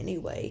thank him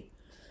anyway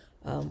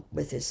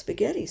with his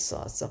spaghetti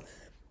sauce. So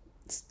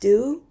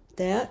do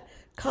that.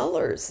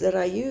 Colors that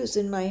I use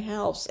in my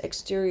house,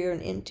 exterior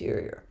and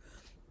interior,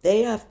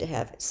 they have to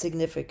have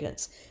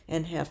significance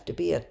and have to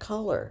be a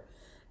color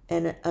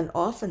and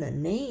often a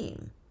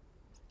name.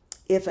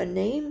 If a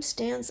name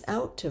stands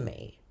out to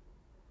me,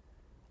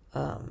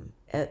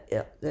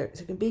 there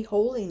can be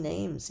holy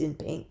names in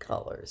paint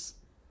colors.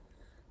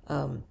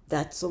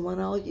 That's the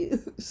one I'll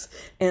use.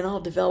 And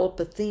I'll develop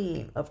a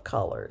theme of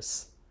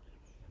colors,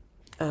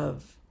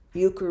 of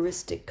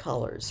Eucharistic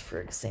colors, for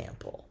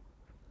example.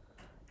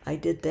 I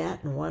did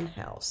that in one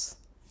house.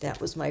 That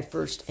was my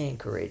first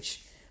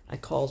anchorage. I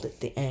called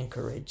it the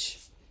anchorage.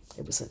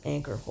 It was an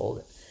anchor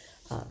holder.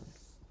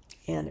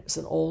 And it was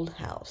an old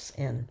house.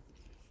 And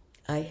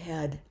I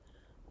had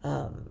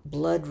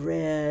blood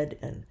red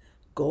and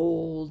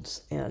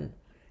golds and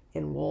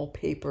in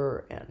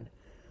wallpaper. And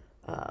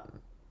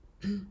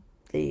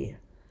the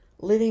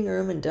living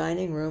room and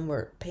dining room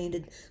were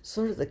painted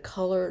sort of the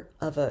color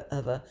of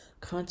a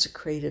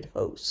consecrated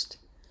host.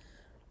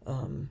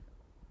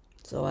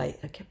 So I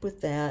kept with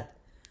that.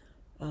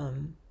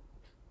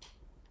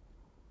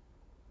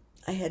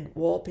 I had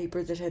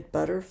wallpaper that had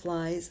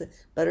butterflies.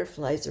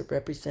 Butterflies are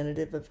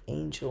representative of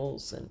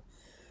angels, and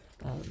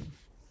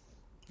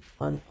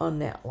on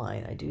that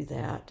line I do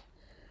that.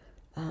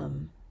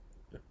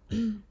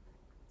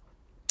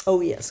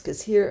 Oh yes,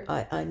 because here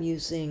I'm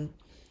using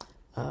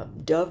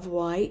dove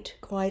white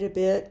quite a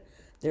bit.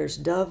 There's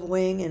dove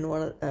wing in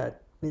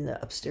in the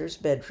upstairs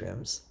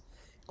bedrooms,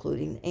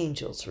 including the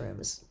angel's room,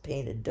 is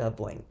painted dove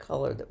wing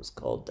color that was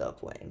called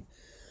dove wing.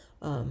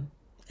 And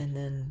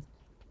then,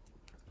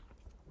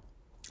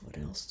 what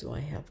else do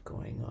I have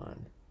going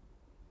on?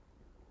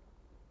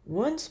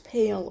 One's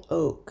pale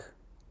oak.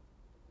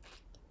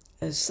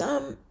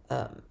 Some,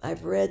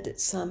 I've read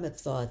that some have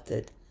thought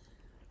that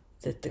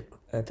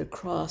the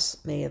cross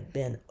may have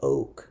been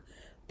oak,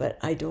 but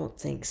I don't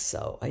think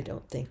so. I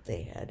don't think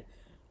they had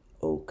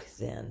oak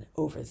then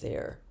over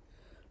there.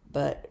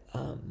 But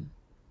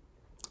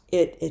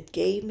it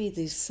gave me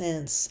the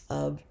sense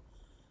of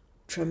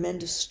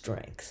tremendous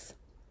strength,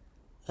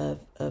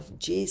 of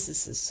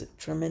Jesus'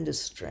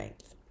 tremendous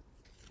strength.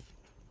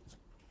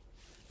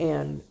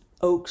 And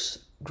oaks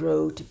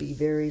grow to be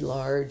very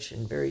large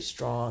and very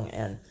strong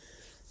and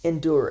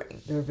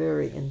enduring. They're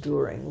very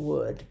enduring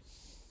wood.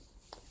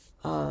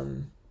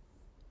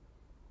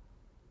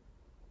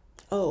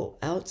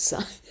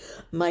 Outside,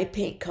 my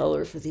paint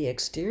color for the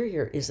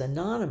exterior is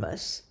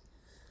anonymous,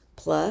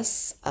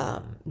 plus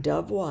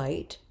dove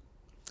white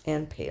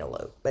and pale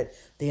oak. But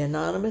the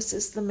anonymous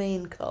is the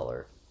main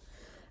color,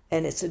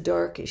 and it's a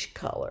darkish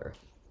color.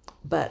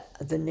 But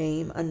the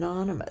name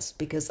anonymous,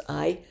 because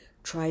I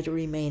try to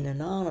remain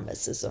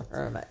anonymous as a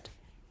hermit.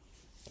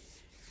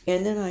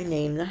 And then I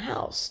name the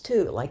house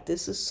too, like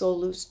this is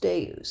Solus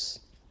Deus.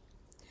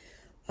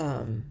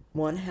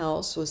 One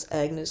house was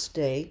Agnus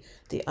Dei,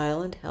 the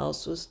island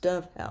house was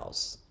Dove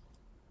House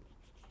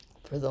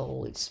for the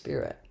Holy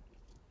Spirit.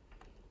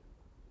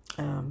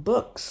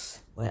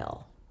 Books,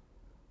 well,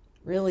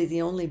 really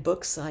the only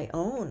books I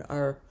own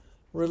are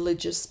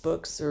religious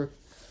books or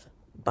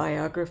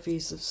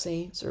biographies of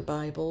saints or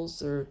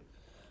Bibles, or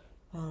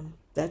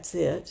that's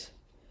it.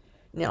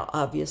 Now,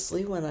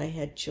 obviously, when I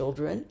had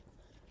children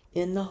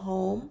in the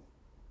home,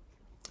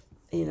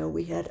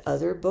 we had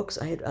other books.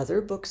 I had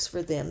other books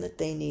for them that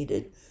they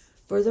needed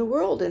for the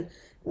world. And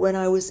when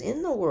I was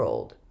in the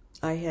world,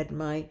 I had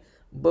my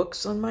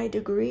books on my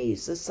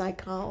degrees, the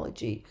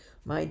psychology,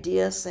 my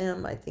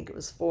DSM, I think it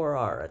was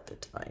 4R at the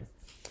time,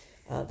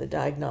 the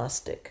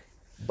diagnostic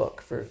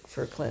book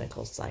for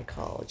clinical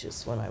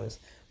psychologists when I was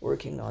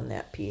working on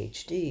that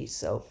PhD.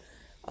 So,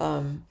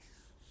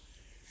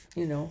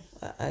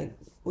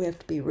 we have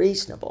to be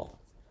reasonable.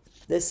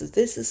 These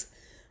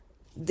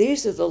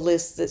are the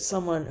lists that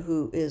someone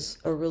who is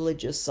a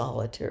religious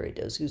solitary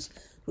does,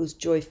 who's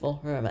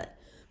joyful hermit.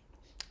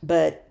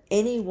 But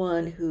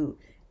anyone who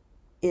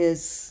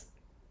is,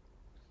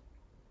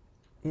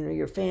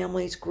 your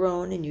family's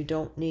grown and you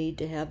don't need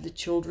to have the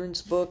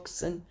children's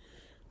books and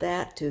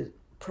that to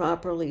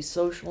properly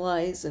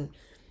socialize and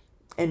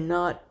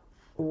not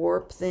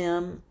warp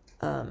them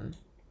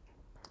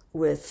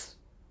with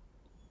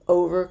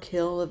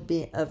overkill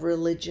of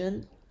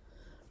religion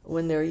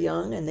when they're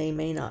young and they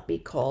may not be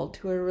called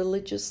to a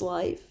religious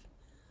life.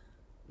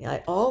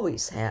 I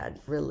always had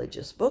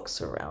religious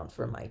books around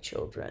for my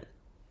children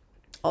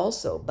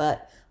also,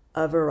 but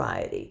a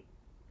variety.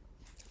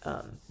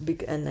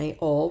 And they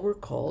all were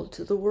called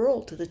to the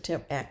world, to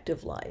the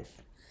active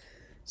life.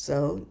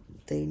 So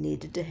they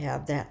needed to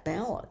have that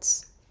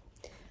balance.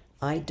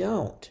 I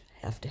don't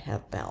have to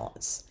have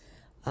balance.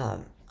 I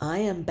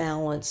am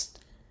balanced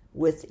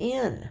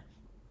within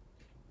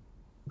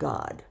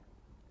God.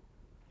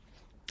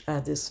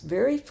 This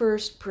very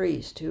first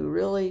priest who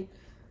really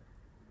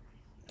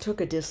took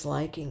a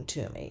disliking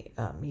to me,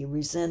 he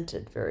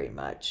resented very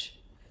much,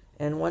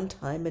 and one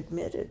time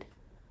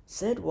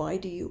said, "Why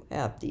do you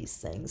have these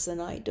things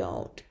and I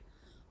don't?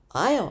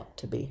 I ought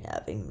to be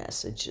having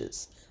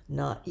messages,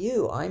 not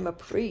you. I'm a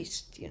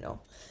priest,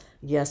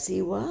 Yes,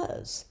 he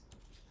was.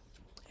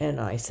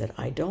 And I said,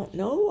 "I don't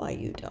know why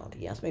you don't."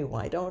 He asked me,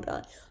 "Why don't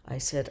I?" I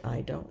said,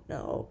 "I don't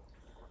know.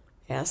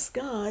 Ask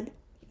God,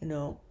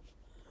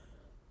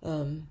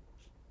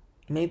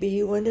 Maybe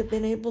he wouldn't have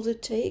been able to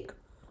take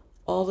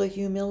all the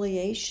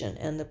humiliation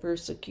and the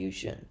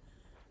persecution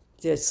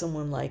that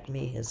someone like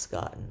me has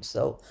gotten.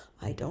 So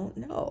I don't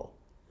know.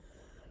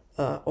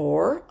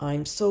 Or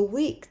I'm so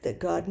weak that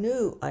God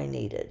knew I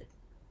needed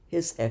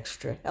his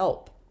extra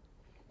help.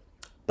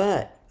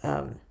 But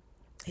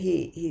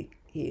he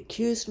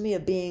accused me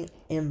of being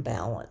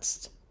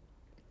imbalanced.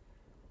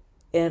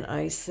 And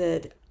I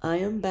said, I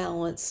am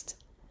balanced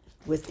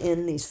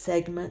within the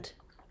segment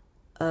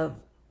of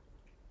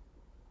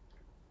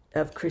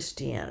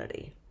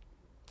Christianity.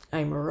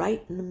 I'm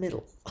right in the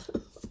middle.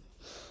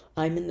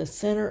 I'm in the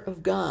center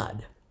of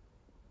God,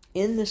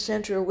 in the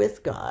center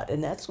with God.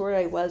 And that's where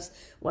I was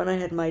when I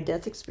had my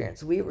death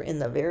experience. We were in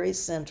the very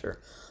center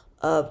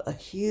of a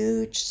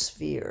huge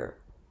sphere.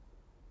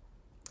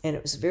 And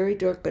it was very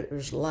dark, but it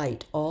was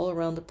light all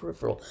around the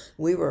peripheral.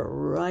 We were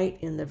right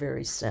in the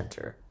very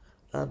center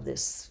of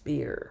this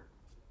sphere.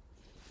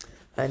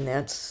 And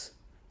that's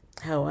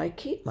how I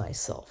keep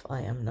myself.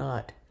 I am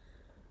not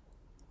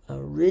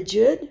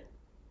rigid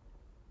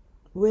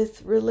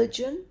with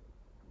religion.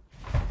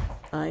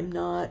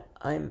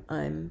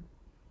 I'm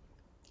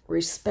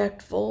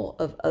respectful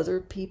of other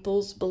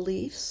people's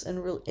beliefs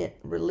and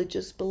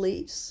religious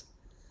beliefs.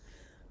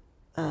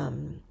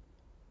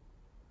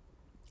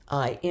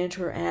 I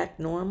interact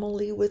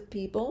normally with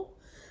people.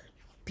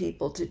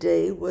 people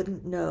today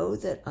wouldn't know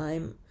that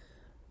I'm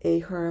a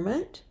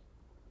hermit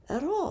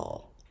at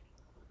all.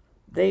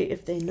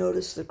 If they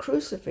notice the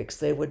crucifix,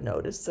 they would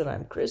notice that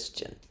I'm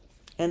Christian,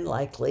 and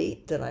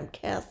likely that I'm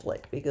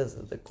Catholic because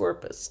of the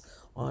corpus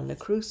on the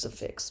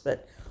crucifix,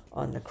 but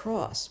on the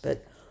cross.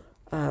 But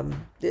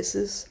this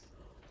is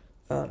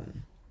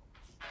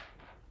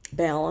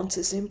balance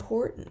is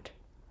important.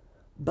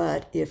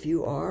 But if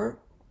you are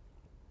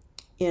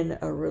in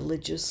a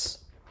religious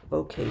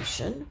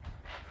vocation,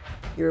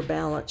 your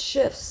balance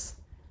shifts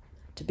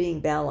to being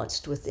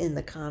balanced within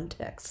the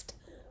context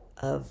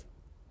of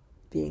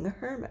being a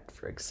hermit,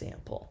 for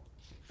example.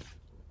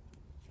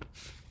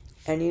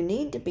 And you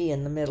need to be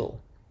in the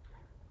middle.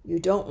 You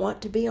don't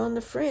want to be on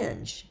the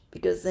fringe,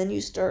 because then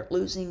you start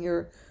losing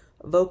your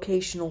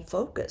vocational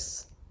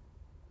focus.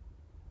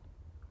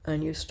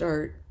 And you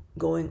start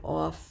going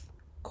off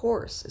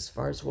course as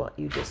far as what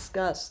you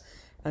discuss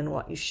and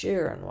what you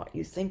share and what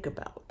you think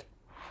about.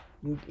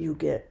 You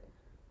get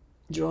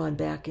drawn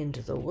back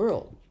into the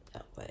world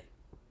that way.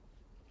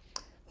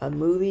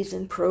 Movies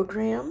and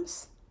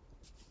programs.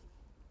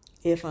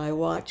 If I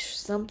watch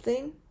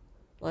something,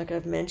 like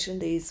I've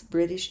mentioned, these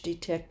British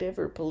detective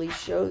or police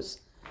shows,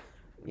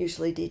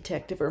 usually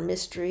detective or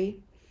mystery,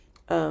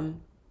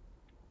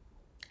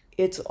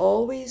 it's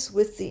always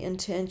with the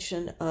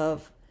intention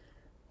of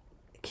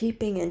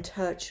keeping in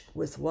touch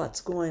with what's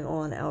going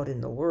on out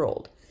in the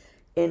world.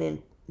 And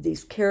in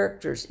these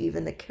characters,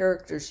 even the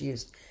characters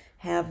used,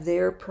 have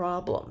their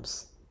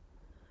problems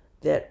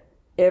that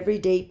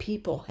everyday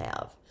people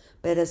have.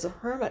 But as a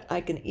hermit,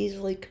 I can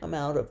easily come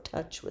out of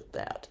touch with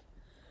that,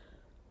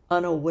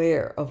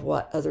 unaware of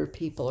what other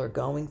people are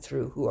going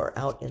through who are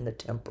out in the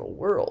temporal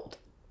world,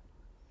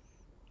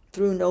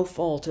 through no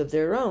fault of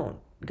their own.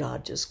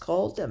 God just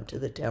called them to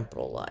the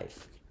temporal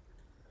life.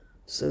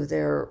 So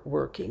they're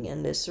working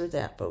in this or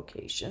that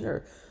vocation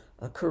or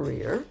a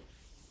career,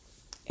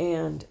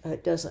 and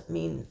it doesn't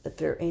mean that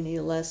they're any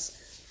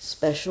less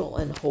special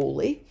and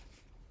holy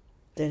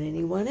than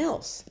anyone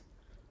else,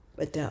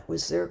 but that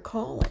was their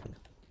calling.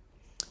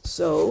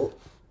 So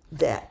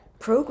that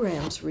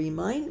programs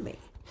remind me,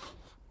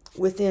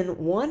 within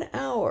 1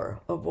 hour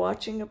of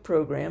watching a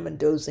program and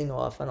dozing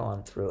off and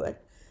on through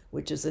it,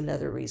 which is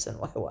another reason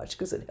why I watch,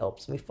 because it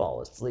helps me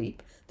fall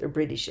asleep. Their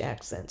British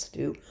accents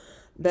do.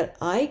 But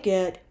I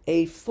get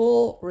a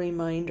full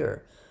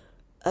reminder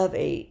of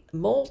a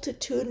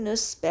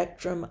multitudinous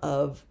spectrum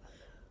of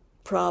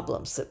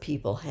problems that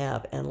people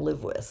have and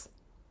live with,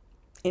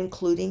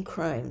 including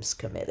crimes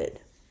committed,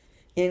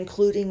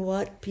 including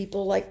what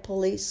people like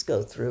police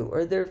go through,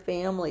 or their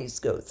families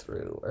go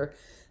through, or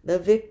the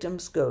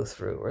victims go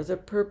through, or the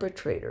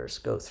perpetrators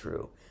go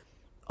through.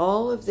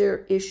 All of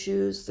their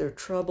issues, their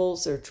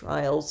troubles, their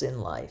trials in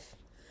life.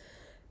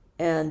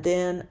 And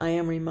then I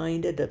am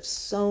reminded of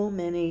so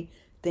many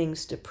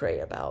things to pray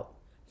about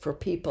for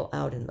people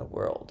out in the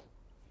world,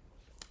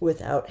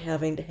 without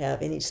having to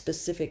have any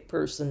specific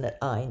person that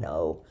I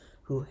know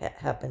who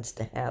happens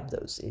to have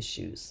those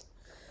issues.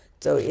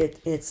 So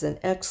it's an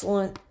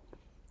excellent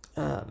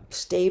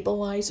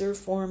stabilizer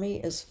for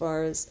me as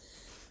far as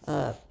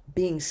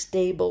being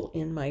stable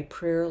in my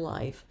prayer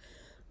life,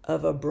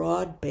 of a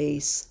broad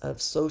base of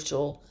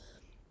social,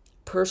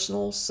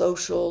 personal,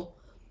 social,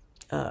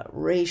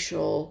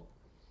 racial,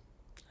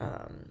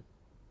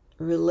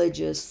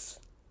 religious,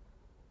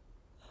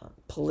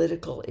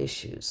 political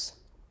issues,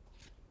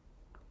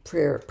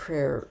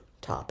 prayer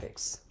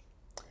topics.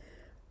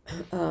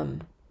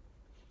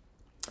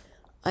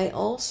 I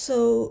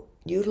also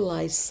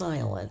utilize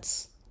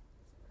silence.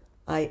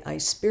 I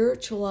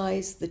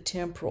spiritualize the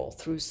temporal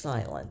through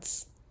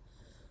silence,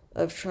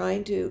 of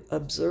trying to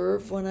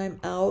observe when I'm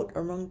out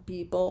among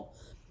people,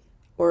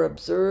 or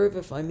observe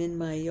if I'm in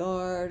my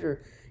yard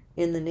or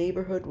in the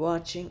neighborhood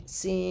watching,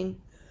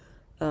 seeing,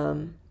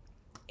 and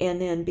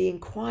then being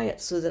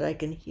quiet so that I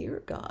can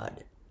hear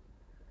God,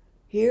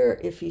 hear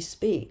if He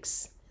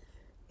speaks,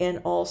 and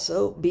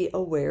also be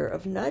aware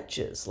of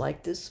nudges,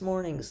 like this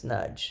morning's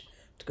nudge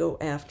to go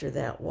after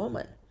that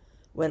woman,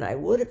 when I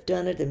would have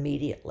done it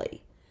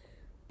immediately.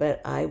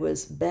 But I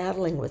was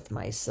battling with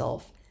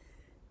myself.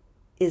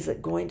 Is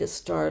it going to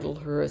startle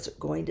her? Is it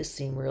going to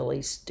seem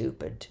really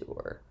stupid to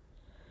her?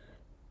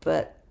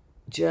 But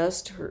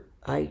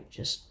I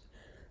just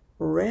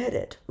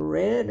read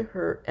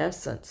her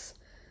essence,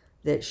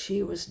 that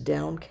she was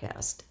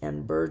downcast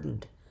and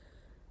burdened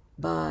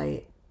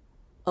by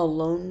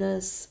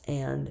aloneness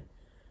and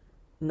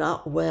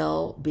not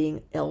well,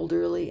 being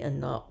elderly and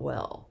not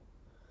well.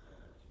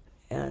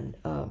 And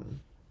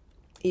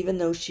even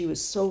though she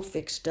was so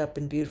fixed up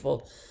and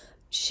beautiful,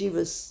 she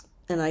was,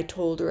 and I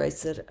told her, I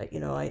said,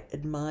 I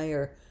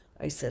admire,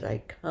 I said,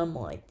 I come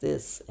like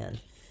this,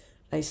 and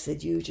I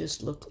said, you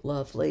just look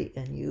lovely,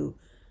 and you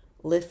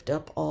lift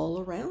up all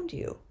around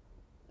you.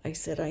 I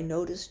said, I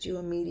noticed you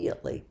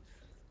immediately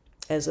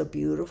as a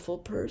beautiful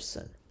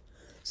person.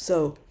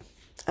 So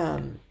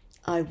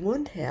I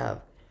wouldn't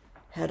have,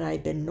 had I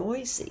been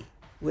noisy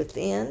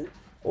within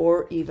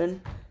or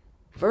even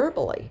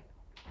verbally,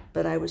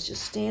 but I was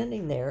just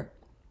standing there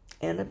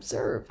and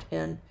observed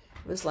and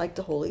It was like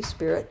the Holy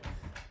Spirit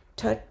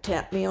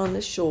tapped me on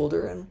the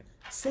shoulder and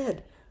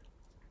said,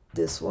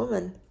 this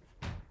woman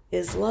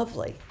is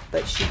lovely,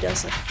 but she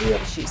doesn't feel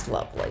she's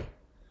lovely.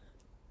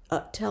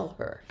 Tell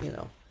her,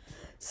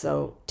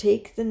 So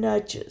take the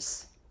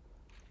nudges.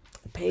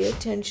 Pay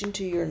attention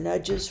to your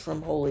nudges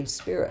from Holy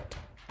Spirit.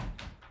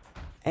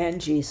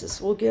 And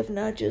Jesus will give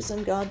nudges,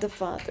 and God the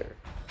Father.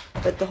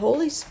 But the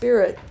Holy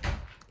Spirit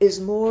is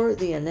more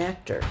the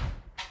enactor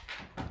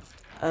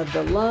of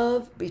the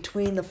love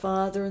between the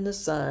Father and the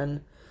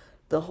Son.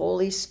 The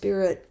Holy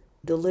Spirit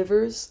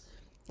delivers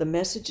the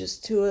messages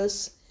to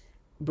us,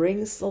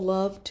 brings the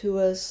love to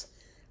us,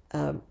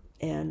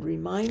 and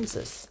reminds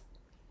us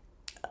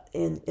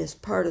is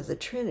part of the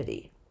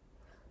Trinity.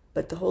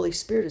 But the Holy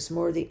Spirit is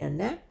more the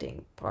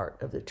enacting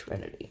part of the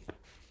Trinity,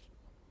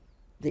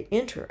 the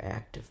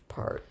interactive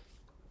part.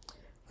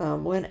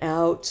 Went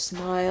out,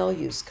 smile,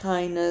 use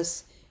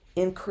kindness,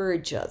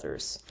 encourage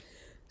others.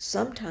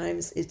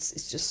 Sometimes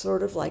it's just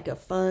sort of like a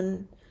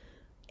fun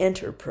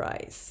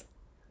enterprise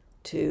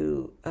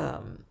to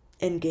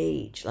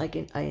engage. Like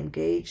I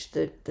engaged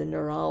the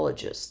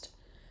neurologist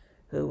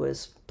who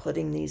was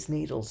putting these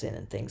needles in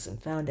and things,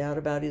 and found out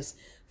about his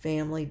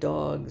family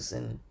dogs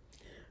and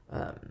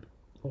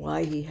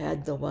why he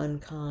had the one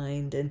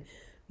kind, and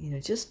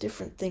just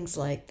different things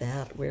like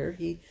that, where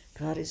he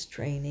got his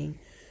training,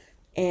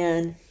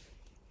 and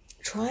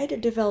try to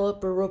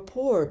develop a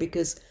rapport,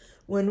 because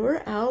when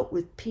we're out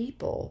with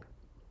people,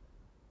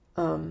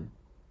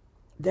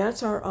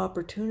 that's our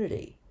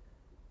opportunity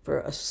for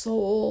a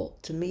soul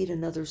to meet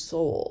another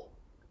soul,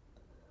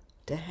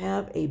 to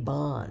have a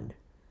bond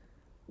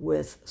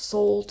with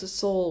soul to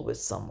soul with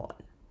someone,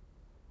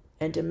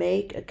 and to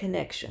make a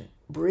connection,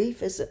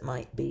 brief as it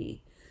might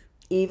be,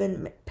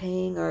 even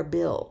paying our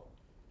bill,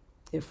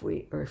 if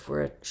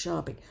we're at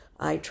shopping.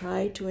 I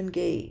try to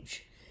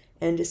engage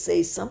and to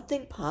say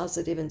something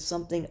positive and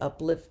something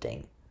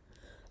uplifting.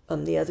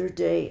 The other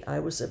day I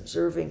was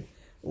observing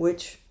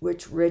which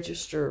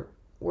register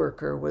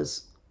worker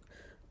was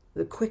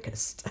the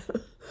quickest,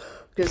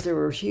 because there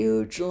were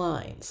huge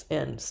lines,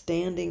 and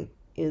standing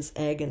is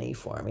agony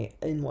for me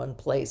in one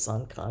place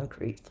on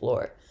concrete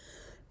floor.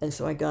 And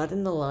so I got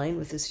in the line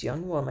with this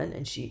young woman,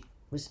 and she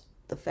was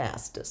the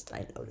fastest,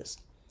 I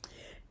noticed.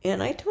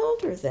 And I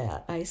told her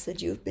that. I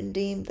said, you've been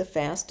deemed the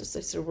fastest. I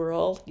said, we're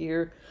all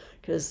here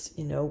because,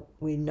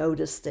 we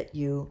noticed that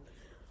you're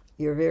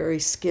very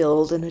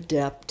skilled and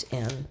adept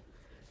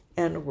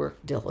and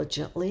work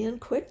diligently and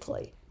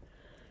quickly.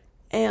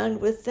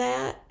 And with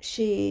that,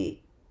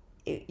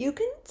 you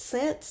can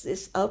sense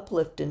this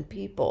uplift in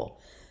people.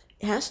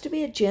 It has to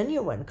be a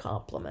genuine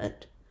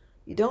compliment.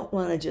 You don't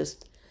want to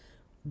just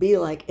be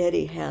like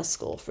Eddie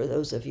Haskell, for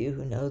those of you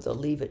who know the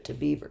Leave It to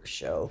Beaver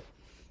show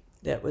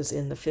that was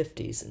in the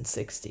 50s and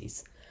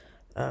 60s.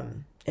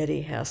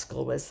 Eddie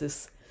Haskell was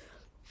this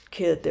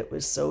kid that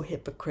was so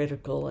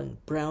hypocritical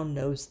and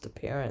brown-nosed the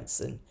parents,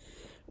 and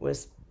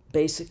was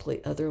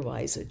basically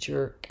otherwise a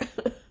jerk,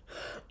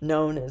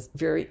 known as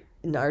very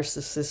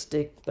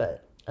narcissistic,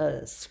 but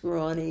a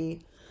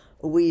scrawny,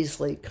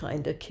 Weasley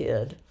kind of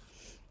kid.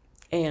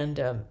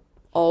 And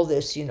all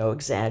this,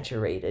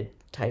 exaggerated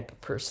type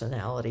of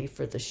personality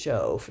for the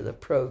show, for the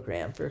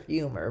program, for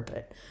humor,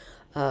 but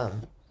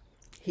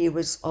he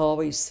was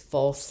always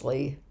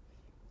falsely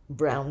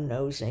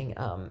brown-nosing,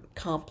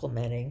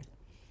 complimenting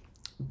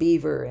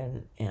Beaver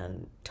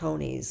and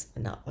Tony's,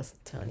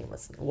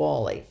 wasn't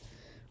Wally,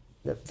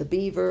 the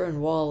Beaver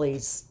and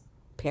Wally's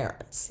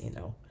parents,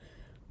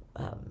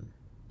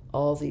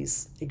 all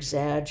these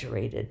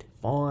exaggerated,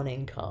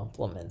 fawning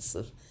compliments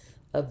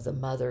of the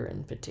mother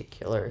in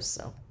particular.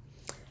 So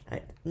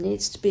it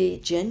needs to be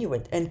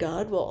genuine, and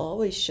God will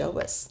always show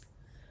us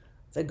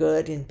the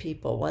good in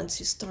people. Once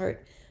you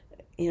start,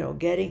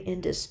 getting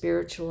into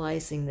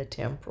spiritualizing the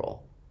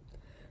temporal,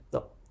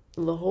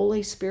 the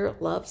Holy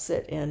Spirit loves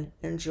it and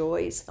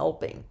enjoys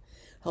helping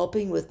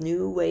with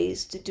new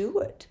ways to do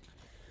it.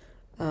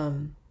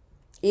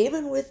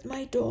 Even with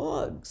my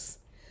dogs,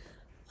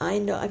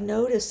 I've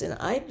noticed, and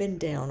I've been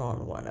down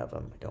on one of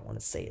them. I don't want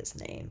to say his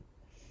name.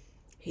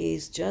 He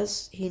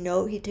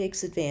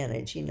takes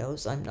advantage. He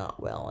knows I'm not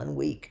well and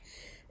weak,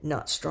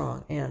 not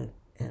strong, and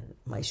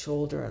my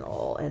shoulder and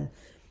all, and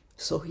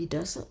so he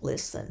doesn't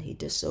listen. He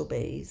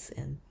disobeys.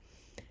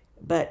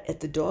 But at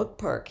the dog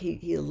park,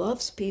 he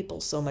loves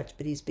people so much,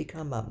 but he's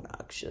become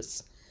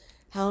obnoxious.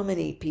 How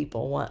many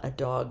people want a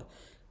dog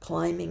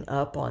climbing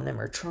up on them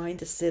or trying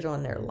to sit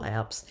on their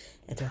laps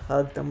and to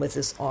hug them with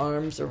his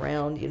arms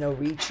around,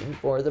 reaching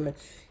for them? And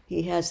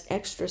he has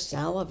extra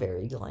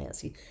salivary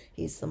glands.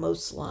 He's the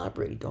most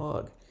slobbery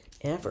dog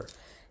ever.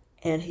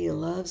 And he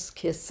loves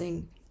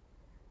kissing.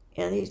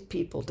 And these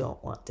people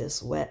don't want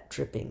this wet,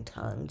 dripping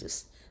tongue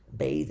just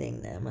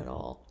bathing them and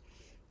all.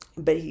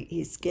 But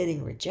he's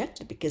getting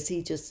rejected because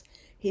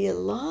he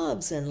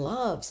loves and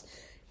loves.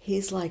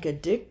 He's like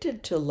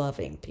addicted to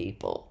loving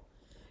people.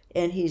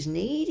 And he's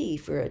needy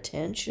for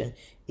attention,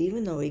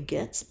 even though he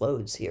gets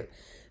loads here.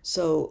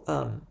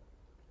 So,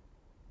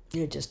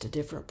 just a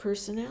different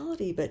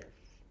personality. But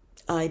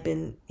I've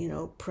been,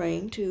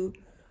 praying to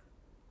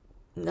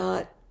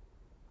not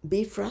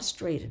be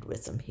frustrated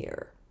with him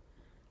here,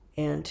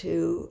 and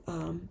to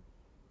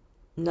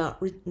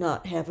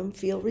not have him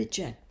feel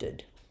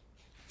rejected.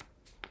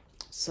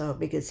 So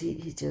because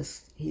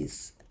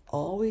he's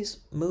always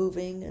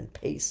moving and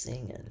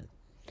pacing and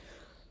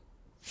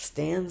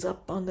stands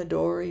up on the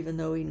door even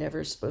though he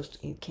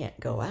can't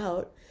go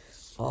out,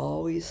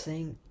 always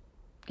saying,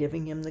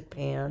 giving him the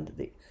command,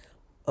 the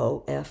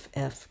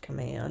OFF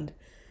command,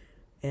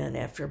 and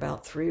after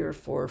about 3 or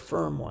 4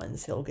 firm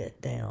ones he'll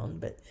get down,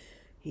 but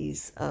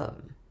he's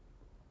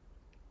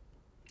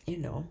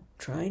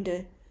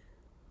trying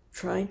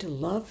to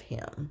love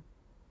him,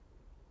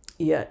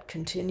 yet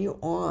continue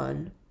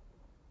on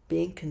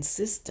being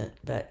consistent,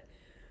 but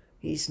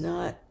he's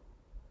not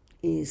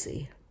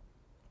easy.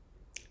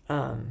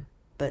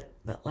 But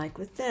like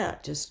with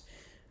that, just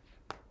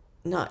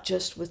not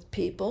just with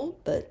people,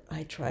 but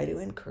I try to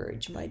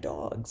encourage my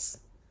dogs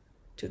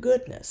to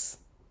goodness,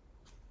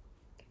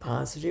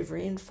 positive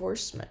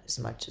reinforcement as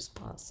much as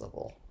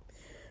possible.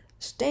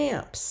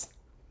 Stamps.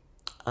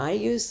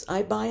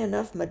 I buy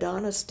enough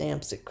Madonna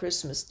stamps at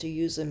Christmas to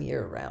use them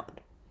year round.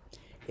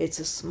 It's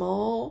a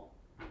small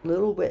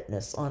little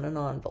witness on an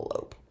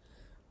envelope,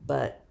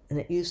 and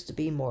it used to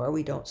be more.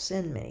 We don't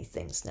send many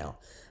things now.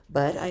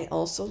 But I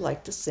also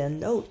like to send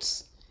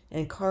notes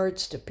and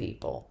cards to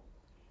people.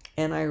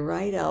 And I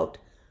write out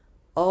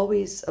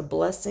always a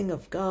blessing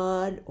of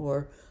God,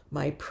 or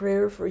my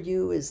prayer for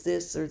you is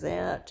this or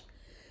that.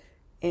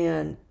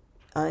 And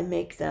I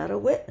make that a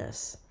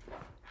witness.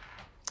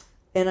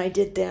 And I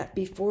did that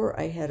before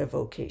I had a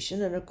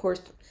vocation. And of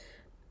course,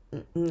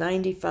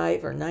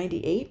 95 or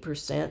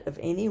 98% of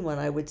anyone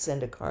I would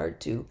send a card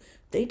to,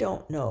 they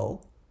don't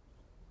know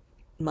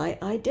my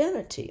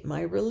identity,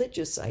 my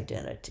religious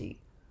identity.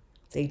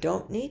 They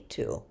don't need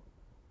to.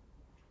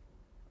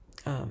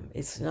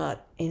 It's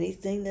not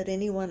anything that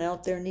anyone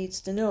out there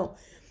needs to know.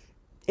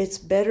 It's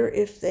better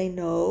if they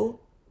know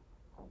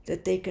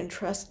that they can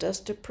trust us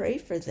to pray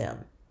for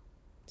them.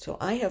 So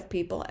I have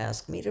people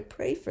ask me to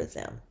pray for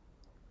them.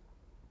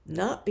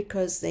 Not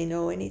because they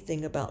know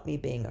anything about me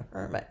being a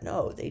hermit.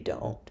 No, they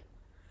don't.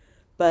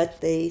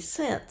 But they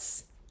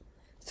sense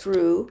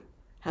through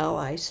how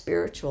I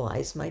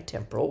spiritualize my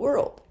temporal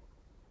world.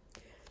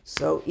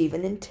 So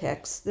even in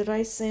texts that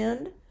I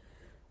send,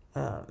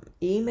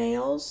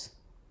 emails,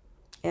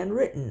 and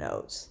written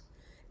notes.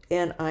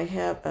 And I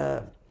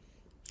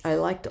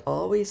like to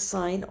always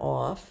sign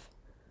off,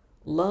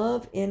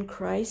 love in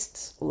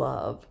Christ's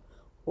love,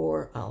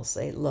 or I'll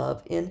say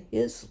love in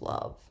his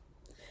love.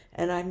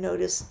 And I've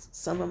noticed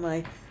some of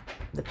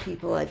the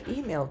people I've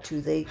emailed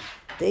to,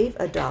 they've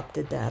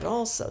adopted that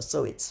also.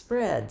 So it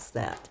spreads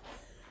that.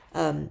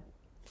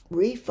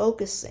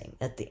 Refocusing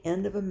at the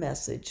end of a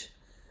message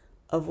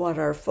of what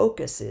our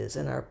focus is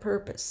and our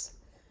purpose.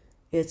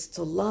 It's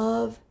to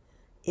love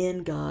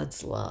in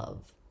God's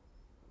love.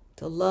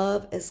 To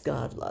love as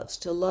God loves.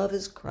 To love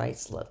as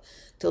Christ loves.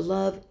 To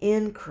love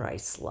in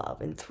Christ's love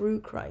and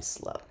through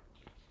Christ's love.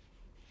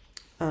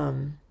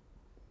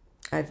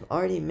 I've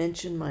already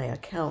mentioned my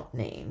account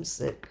names,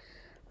 that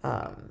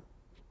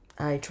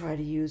I try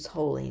to use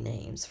holy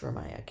names for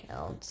my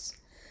accounts.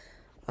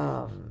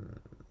 I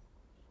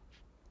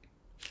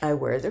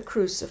wear the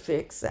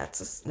crucifix.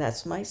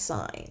 That's my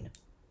sign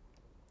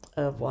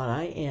of what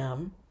I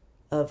am,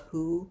 of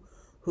who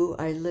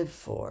I live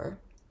for.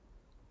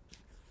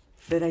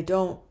 But I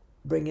don't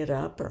bring it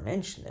up or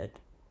mention it.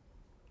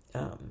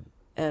 And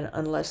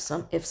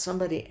if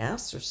somebody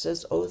asks or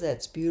says, "Oh,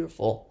 that's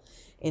beautiful,"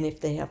 and if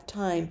they have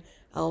time,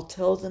 I'll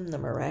tell them the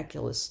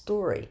miraculous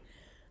story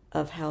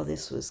of how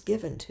this was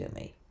given to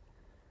me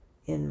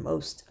in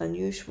most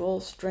unusual,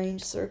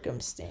 strange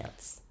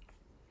circumstance.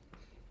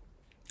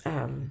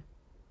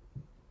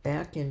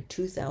 Back in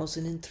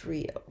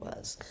 2003 it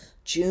was.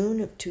 June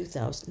of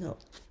 2000, no,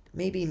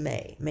 maybe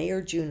May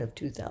or June of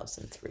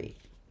 2003.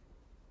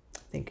 I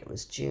think it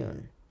was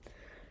June.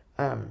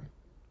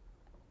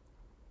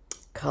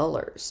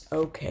 Colors.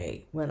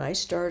 Okay, when I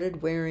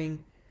started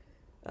wearing,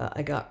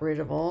 I got rid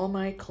of all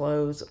my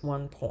clothes at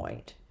one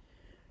point.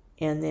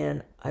 And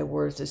then I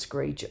wore this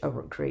gray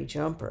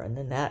jumper. And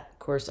then that, of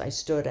course, I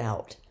stood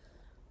out.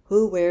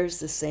 Who wears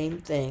the same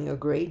thing, a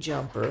gray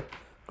jumper,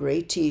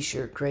 gray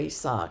t-shirt, gray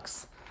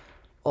socks,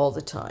 all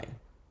the time?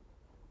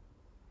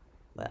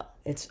 Well,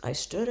 I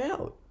stood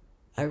out.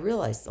 I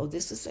realized,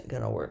 this isn't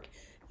going to work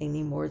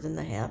any more than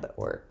the habit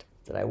worked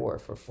that I wore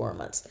for 4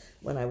 months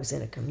when I was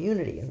in a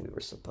community and we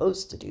were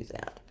supposed to do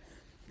that.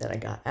 That I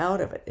got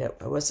out of it.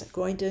 I wasn't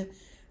going to.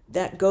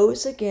 That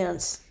goes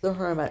against the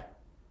hermit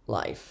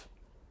life,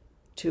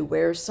 to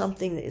wear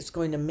something that is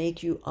going to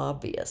make you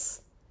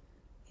obvious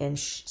and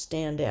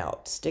stand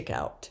out, stick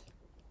out,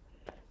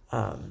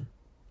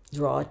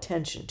 draw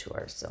attention to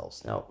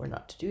ourselves. No, we're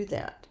not to do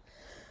that.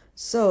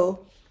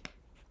 So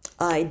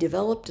I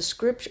developed a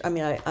scripture.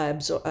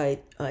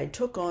 I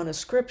took on a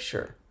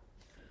scripture,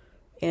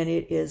 and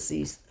it is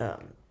the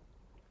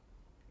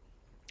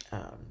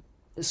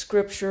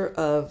scripture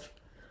of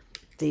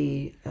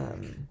the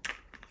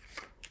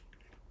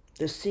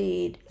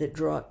seed that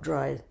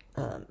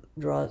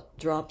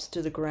drops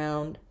to the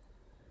ground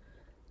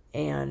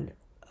and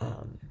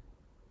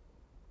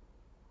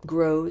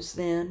grows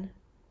then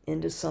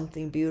into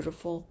something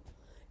beautiful.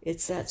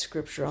 It's that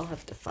scripture. I'll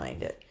have to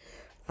find it.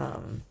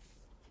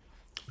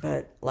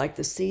 But like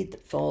the seed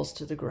that falls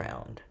to the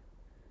ground,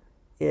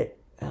 it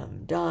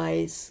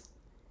dies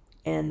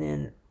and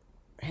then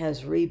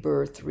has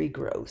rebirth,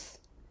 regrowth.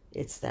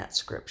 It's that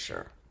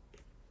scripture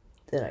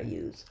that I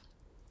use.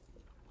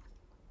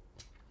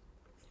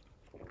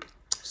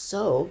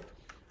 So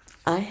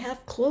I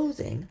have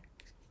clothing.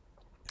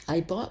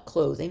 I bought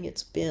clothing.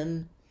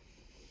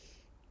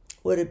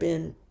 Would have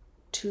been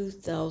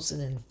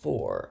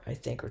 2004, I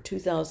think, or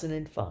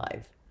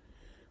 2005,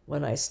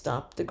 when I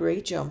stopped the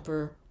gray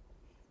jumper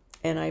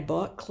and I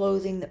bought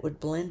clothing that would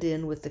blend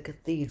in with the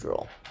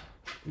cathedral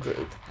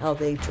group, how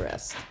they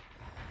dressed.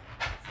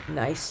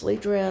 Nicely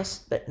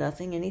dressed, but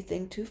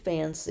anything too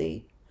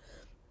fancy.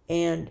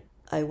 And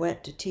I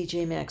went to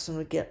TJ Maxx and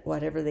would get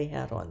whatever they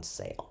had on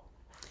sale.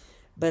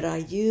 But I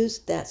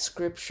used that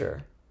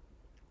scripture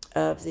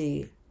of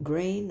the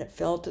grain that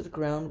fell to the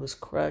ground, was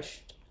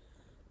crushed,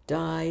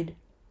 died,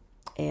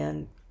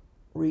 and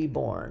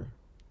reborn.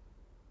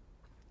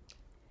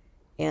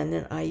 And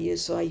then I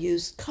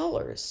used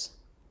colors,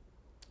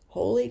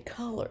 holy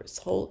colors,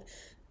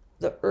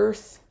 the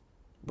earth,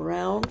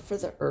 brown for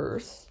the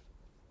earth,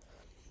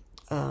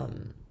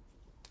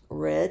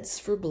 reds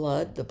for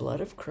blood, the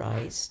blood of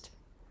Christ,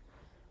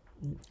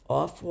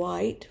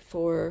 off-white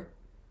for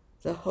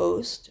the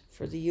host,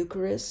 for the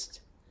Eucharist.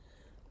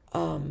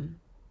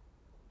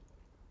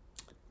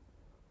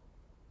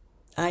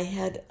 I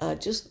had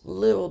just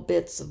little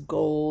bits of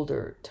gold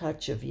or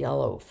touch of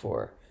yellow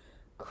for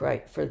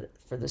Christ,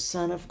 for the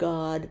Son of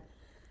God,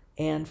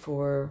 and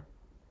for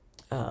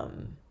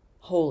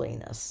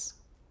holiness.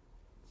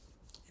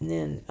 And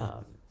then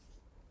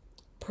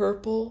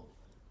purple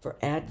for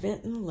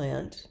Advent and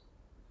Lent.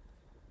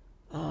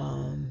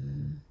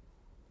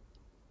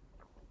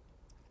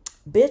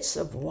 Bits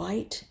of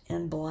white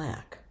and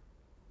black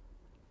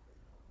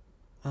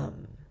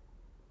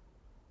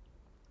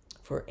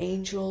for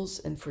angels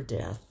and for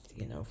death,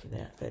 for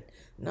that, but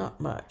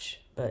not much.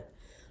 But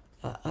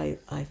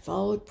I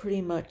followed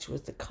pretty much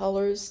with the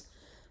colors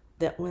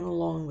that went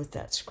along with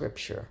that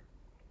scripture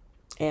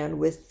and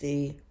with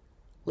the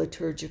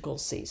liturgical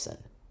season.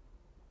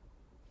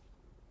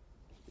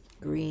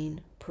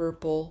 Green,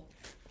 purple,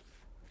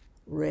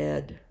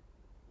 red,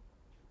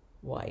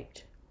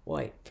 white.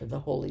 White for the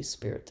Holy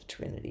Spirit, the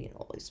Trinity and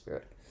Holy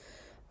Spirit.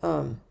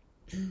 And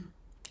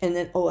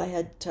then, I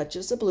had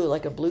touches of blue,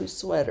 like a blue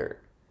sweater.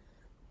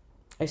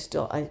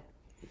 I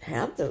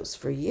have those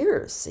for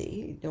years,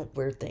 see? You don't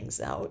wear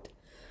things out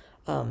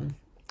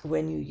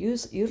when you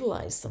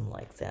utilize them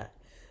like that.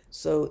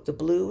 So the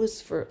blue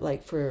is for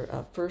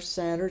First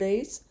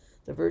Saturdays,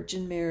 the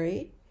Virgin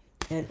Mary,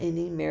 and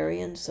any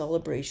Marian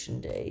celebration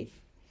day.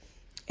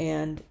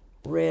 And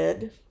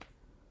red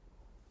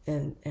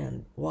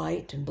and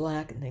white and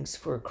black and things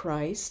for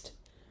Christ,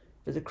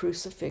 for the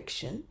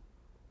crucifixion.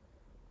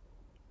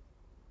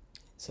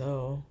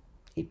 So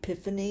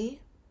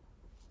Epiphany.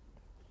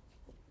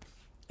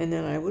 And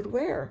then I would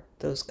wear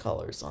those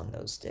colors on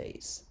those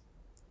days.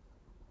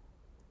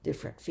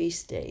 Different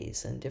feast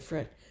days and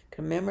different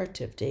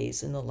commemorative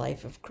days in the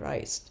life of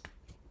Christ.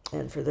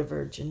 And for the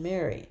Virgin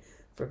Mary,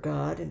 for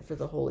God and for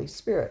the Holy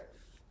Spirit.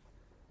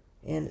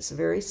 And it's a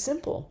very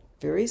simple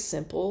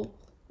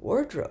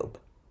wardrobe.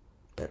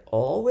 But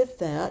all with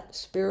that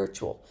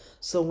spiritual.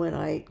 So when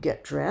I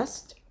get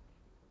dressed,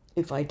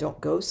 if I don't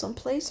go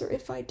someplace or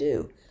if I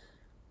do,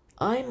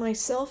 I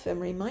myself am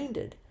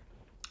reminded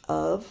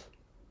of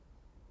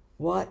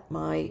what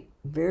my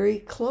very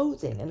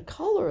clothing and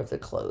color of the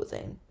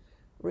clothing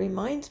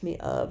reminds me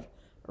of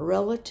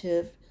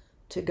relative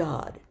to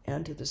God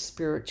and to the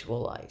spiritual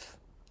life.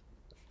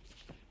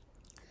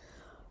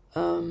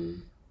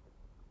 And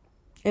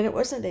it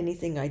wasn't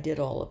anything I did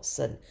all of a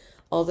sudden.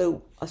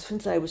 Although,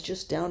 since I was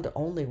just down to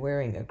only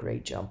wearing a gray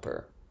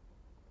jumper,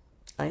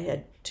 I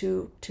had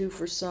two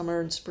for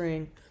summer and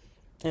spring,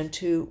 and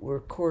 2 were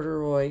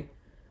corduroy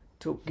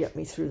to get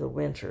me through the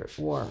winter,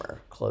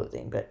 warmer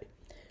clothing. But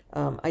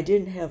I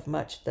didn't have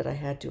much that I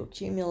had to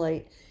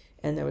accumulate,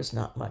 and there was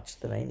not much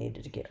that I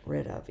needed to get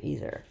rid of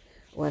either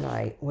when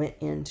I went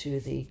into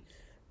the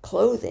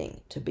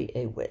clothing to be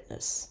a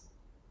witness,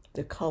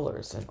 the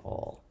colors and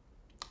all,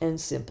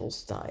 and simple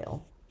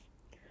style.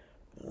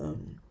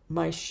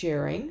 My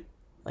sharing,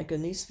 like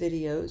in these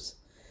videos,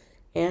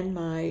 and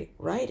my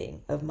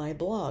writing of my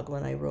blog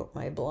when I wrote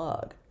my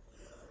blog.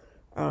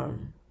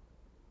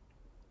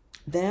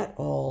 That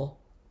all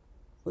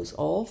was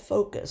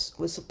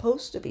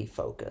supposed to be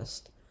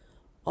focused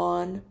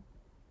on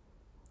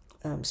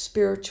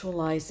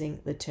spiritualizing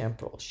the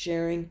temporal,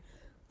 sharing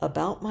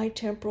about my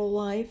temporal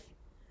life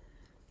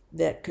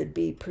that could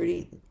be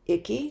pretty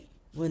icky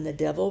when the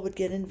devil would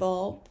get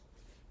involved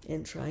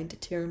in trying to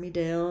tear me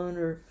down,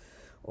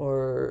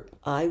 or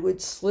I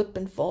would slip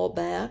and fall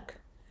back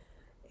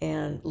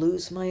and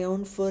lose my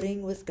own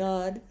footing with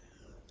God.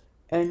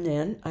 And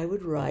then I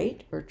would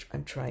write, or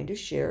I'm trying to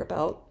share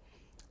about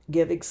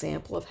give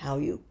example of how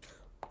you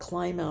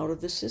climb out of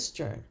the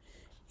cistern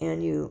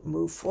and you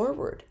move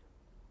forward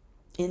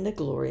in the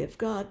glory of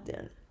God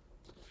then.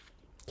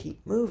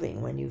 Keep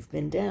moving when you've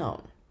been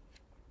down.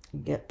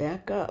 Get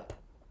back up.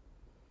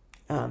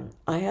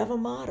 I have a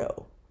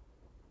motto,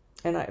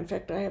 and in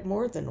fact, I have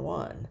more than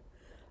one.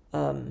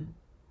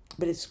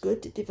 But it's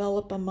good to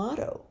develop a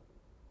motto.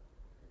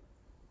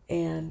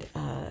 And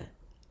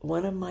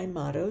one of my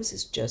mottos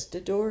is just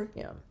adore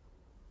him.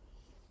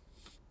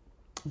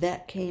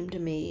 That came to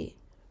me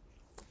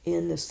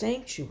in the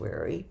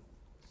sanctuary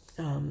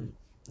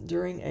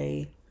during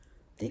I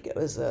think it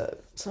was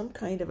some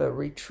kind of a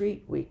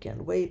retreat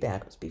weekend way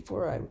back. It was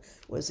before I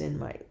was in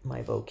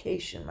my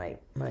vocation,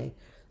 my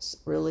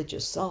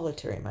religious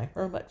solitary, my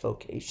hermit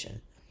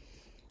vocation.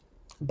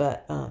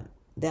 But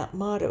that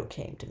motto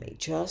came to me,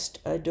 just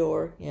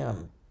adore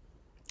him.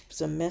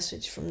 It's a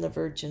message from the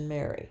Virgin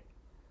Mary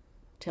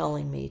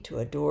telling me to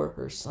adore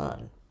her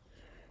son.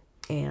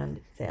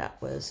 And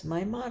that was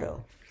my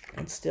motto,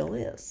 and still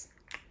is.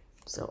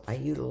 So I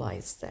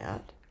utilize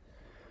that.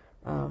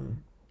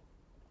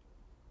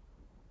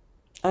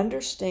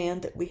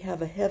 Understand that we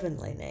have a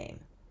heavenly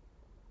name.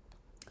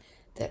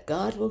 That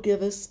God will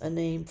give us a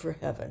name for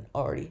heaven.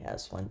 Already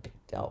has one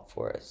picked out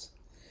for us.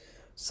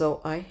 So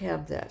I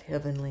have that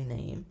heavenly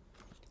name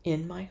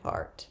in my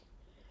heart.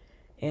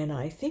 And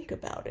I think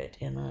about it,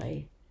 and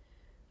I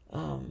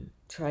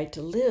try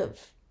to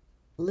live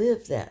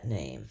that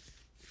name.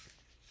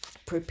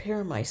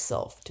 Prepare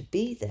myself to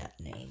be that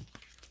name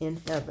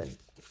in heaven.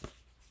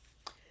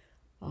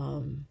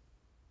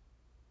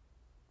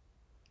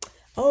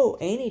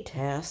 Any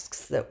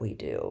tasks that we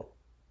do,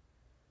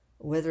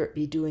 whether it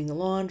be doing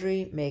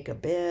laundry, make a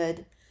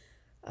bed,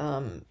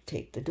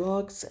 take the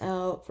dogs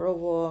out for a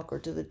walk or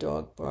to the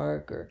dog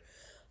park, or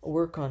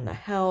work on the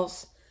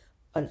house,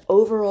 an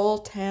overall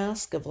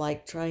task of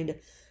like trying to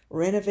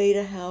renovate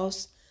a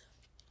house,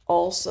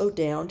 also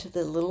down to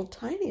the little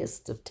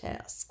tiniest of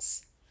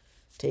tasks,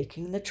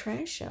 taking the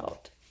trash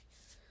out.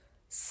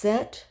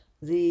 Set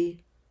the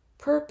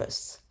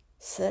purpose,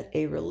 set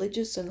a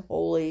religious and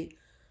holy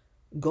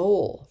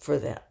goal for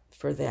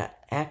that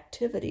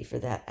activity, for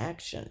that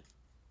action.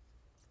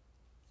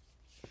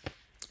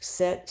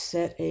 Set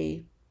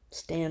a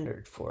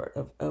standard for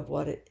it of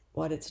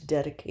what it's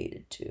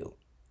dedicated to.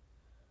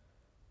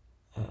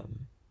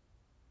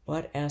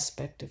 What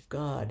aspect of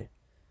God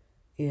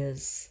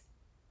is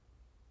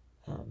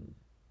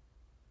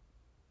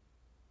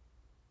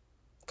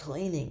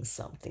cleaning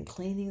something,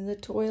 cleaning the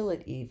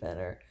toilet even,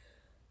 or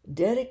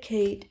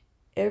dedicate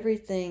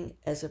everything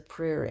as a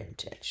prayer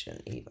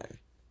intention even.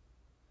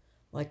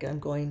 Like I'm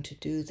going to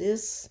do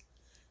this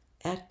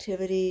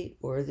activity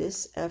or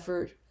this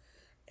effort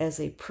as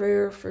a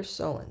prayer for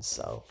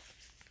so-and-so.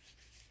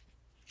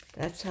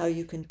 That's how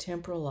you can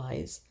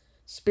temporalize,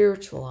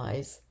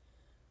 spiritualize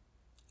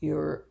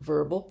your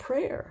verbal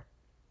prayer,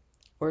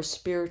 or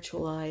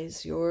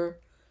spiritualize your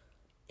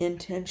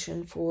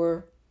intention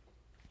for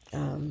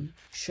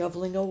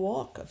shoveling a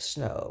walk of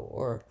snow,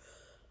 or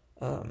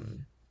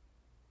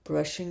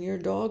brushing your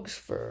dog's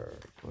fur,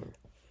 or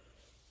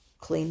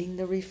cleaning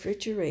the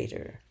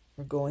refrigerator,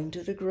 or going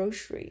to the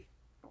grocery.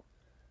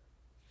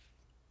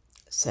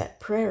 Set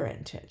prayer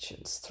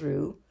intentions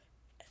through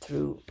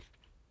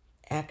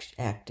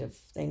active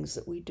things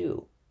that we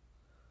do.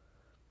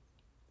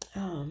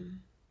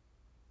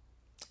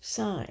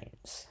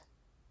 Signs.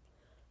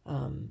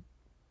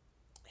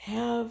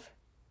 Have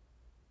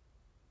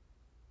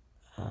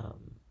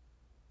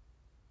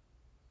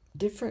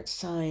different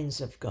signs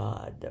of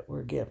God that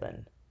we're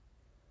given.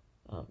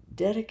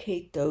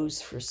 Dedicate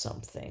those for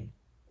something.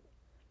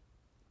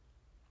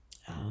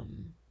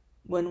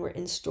 When we're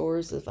in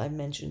stores, as I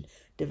mentioned,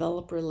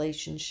 develop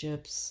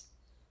relationships,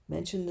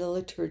 mention the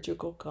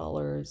liturgical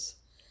colors,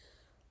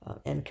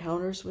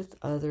 encounters with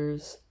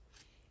others,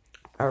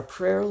 our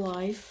prayer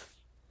life.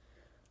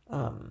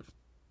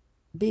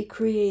 Be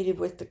creative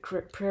with the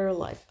prayer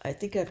life. I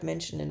think I've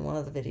mentioned in one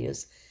of the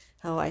videos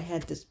how I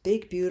had this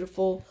big,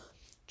 beautiful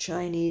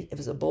Chinese, it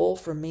was a bowl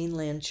from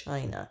mainland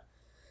China,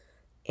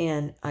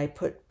 and I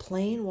put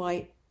plain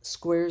white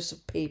squares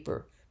of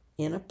paper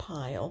in a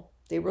pile.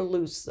 They were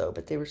loose though,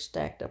 but they were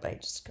stacked up. I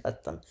just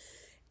cut them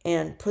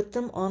and put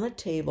them on a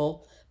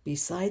table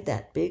beside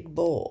that big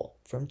bowl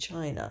from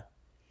China.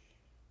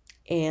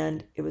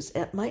 And it was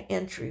at my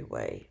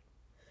entryway.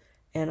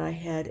 And I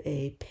had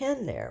a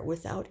pen there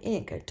without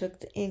ink. I took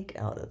the ink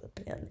out of the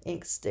pen,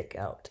 ink stick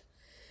out.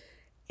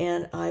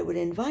 And I would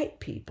invite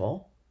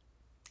people,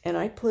 and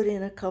I put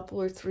in a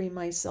couple or three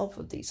myself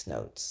of these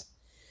notes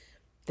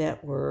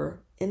that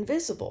were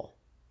invisible.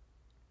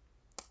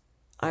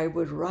 I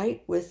would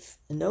write with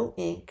no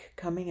ink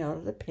coming out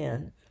of the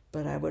pen,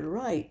 but I would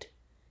write,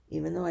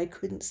 even though I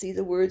couldn't see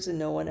the words and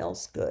no one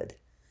else could,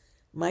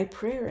 my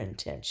prayer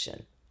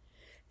intention.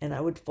 And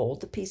I would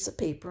fold the piece of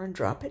paper and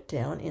drop it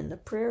down in the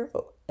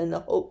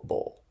hope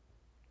bowl.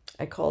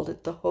 I called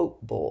it the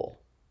hope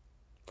bowl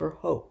for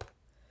hope,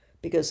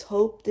 because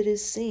hope that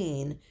is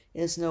seen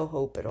is no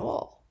hope at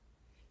all.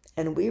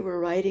 And we were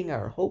writing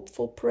our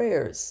hopeful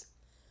prayers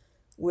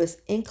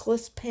with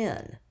inkless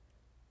pen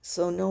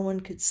so no one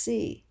could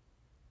see.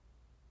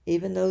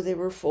 Even though they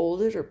were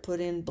folded or put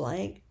in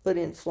blank, put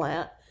in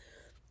flat,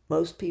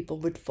 most people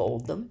would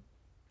fold them.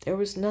 There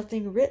was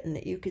nothing written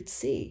that you could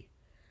see.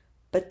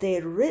 But they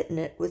had written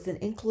it with an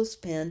inkless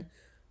pen.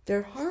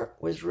 Their heart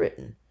was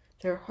written.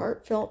 Their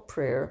heartfelt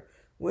prayer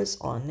was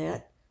on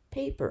that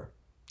paper,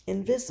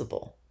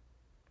 invisible.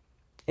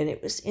 And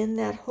it was in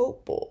that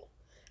hope bowl.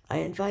 I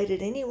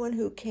invited anyone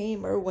who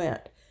came or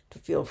went to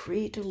feel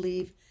free to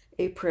leave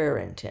a prayer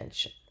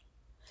intention.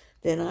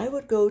 Then I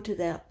would go to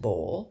that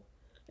bowl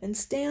and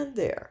stand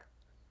there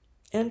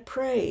and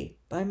pray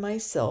by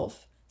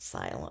myself,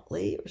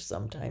 silently or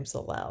sometimes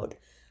aloud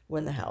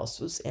when the house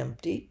was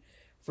empty,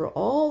 for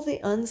all the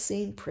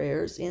unseen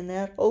prayers in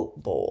that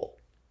hope bowl.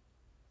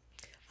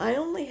 I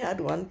only had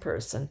one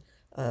person,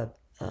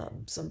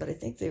 somebody, I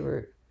think they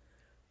were,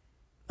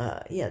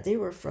 they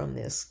were from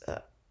this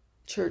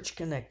church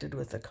connected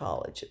with the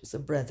college. It was a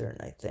Brethren,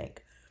 I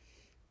think.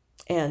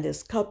 And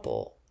this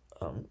couple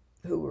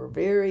who were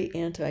very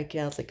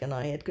anti-Catholic, and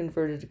I had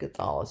converted to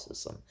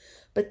Catholicism.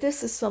 But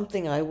this is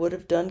something I would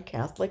have done,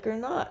 Catholic or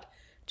not.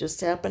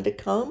 Just happened to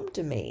come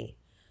to me.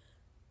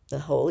 The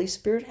Holy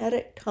Spirit had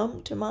it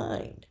come to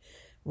mind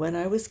when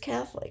I was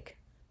Catholic,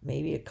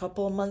 maybe a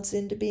couple of months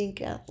into being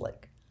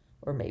Catholic,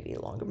 or maybe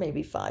longer,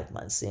 maybe 5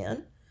 months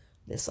in.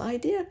 This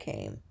idea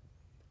came.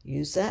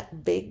 Use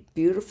that big,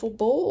 beautiful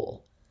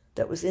bowl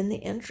that was in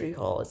the entry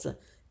hall as an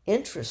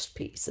interest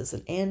piece, as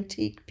an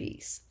antique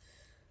piece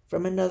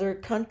from another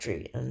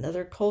country,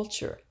 another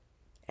culture,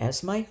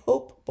 as my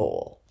hope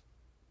bowl.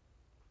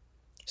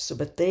 So,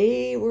 but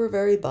they were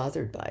very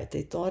bothered by it.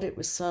 They thought it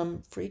was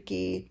some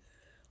freaky,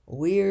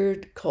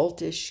 weird,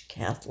 cultish,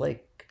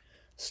 Catholic,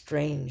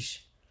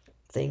 strange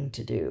thing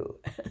to do.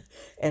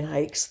 And I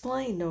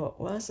explained, no, it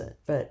wasn't.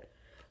 But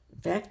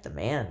in fact, the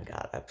man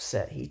got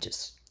upset. He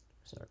just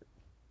sort of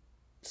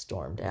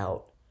stormed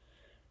out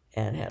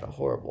and had a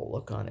horrible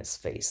look on his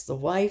face. The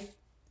wife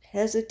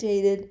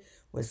hesitated,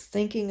 was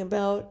thinking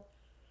about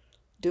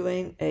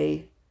doing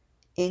a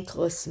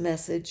inkless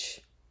message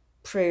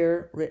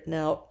prayer written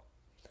out,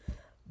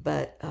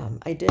 but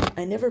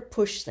I never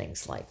push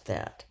things like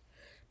that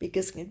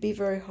because it can be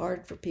very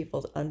hard for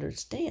people to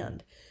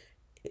understand.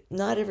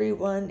 Not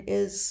everyone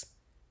is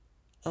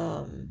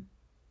having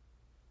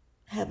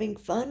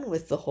fun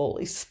with the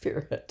Holy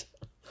Spirit.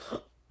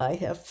 I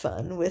have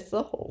fun with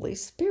the Holy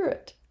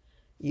Spirit.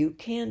 You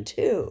can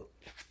too.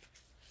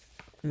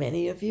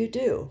 Many of you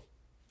do.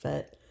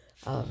 But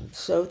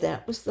so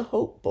that was the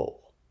Hope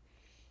Bowl.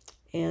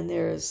 And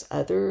there's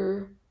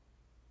other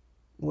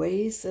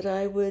ways that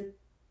I would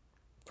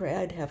pray.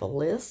 I'd have a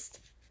list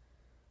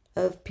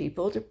of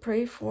people to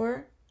pray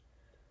for.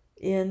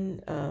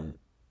 In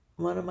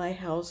one of my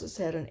houses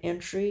had an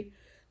entry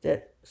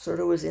that sort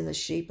of was in the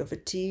shape of a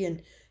T,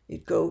 and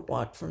you'd go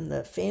walk from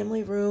the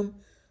family room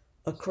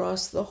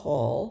across the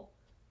hall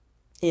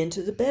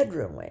into the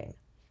bedroom wing.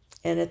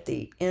 And at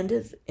the end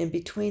of, in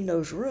between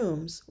those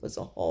rooms was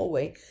a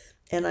hallway,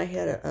 and I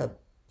had a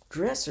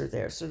dresser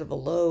there, sort of a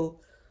low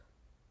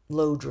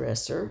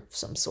dresser of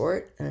some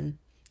sort, and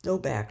no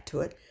back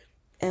to it.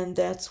 And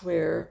that's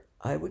where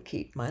I would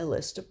keep my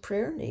list of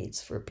prayer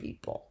needs for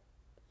people.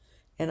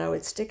 And I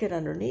would stick it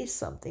underneath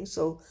something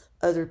so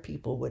other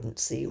people wouldn't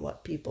see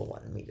what people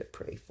wanted me to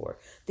pray for.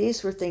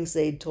 These were things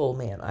they'd told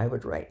me, and I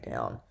would write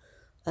down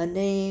a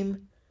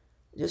name,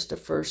 just a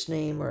first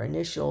name or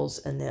initials,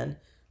 and then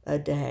a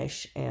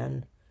dash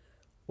and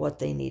what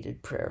they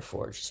needed prayer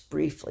for, just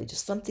briefly,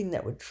 just something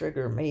that would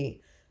trigger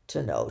me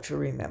to know, to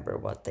remember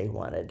what they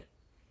wanted.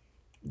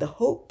 The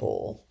Hope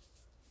Bowl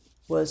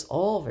was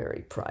all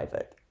very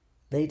private.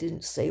 They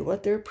didn't say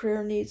what their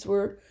prayer needs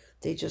were.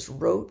 They just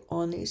wrote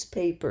on these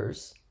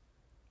papers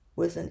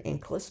with an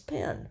inkless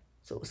pen.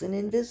 So it was an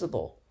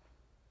invisible.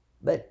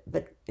 But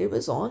it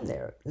was on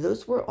there.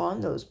 Those were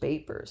on those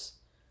papers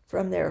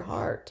from their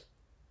heart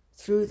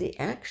through the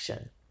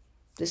action.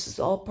 This is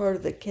all part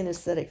of the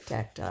kinesthetic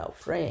tactile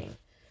praying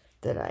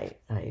that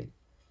I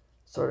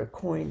sort of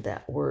coined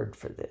that word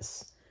for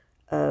this,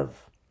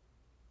 of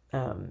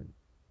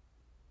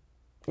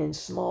in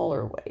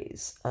smaller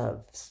ways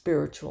of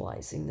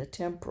spiritualizing the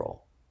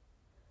temporal.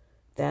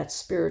 That's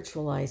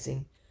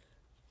spiritualizing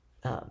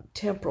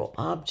temporal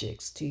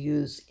objects to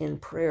use in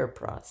prayer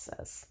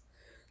process.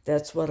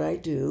 That's what I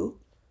do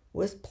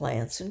with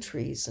plants and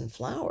trees and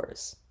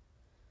flowers,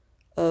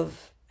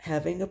 of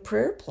having a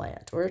prayer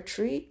plant or a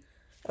tree,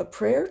 a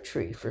prayer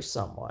tree for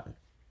someone.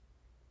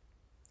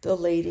 The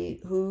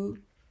lady who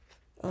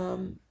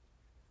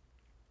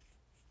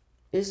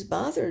is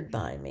bothered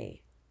by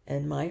me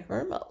and my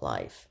hermit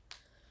life.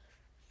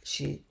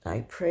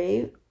 I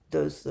pray,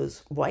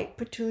 those white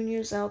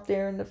petunias out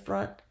there in the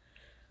front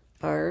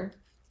are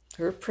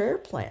her prayer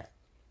plant.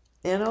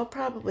 And I'll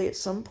probably at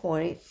some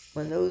point,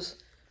 when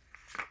those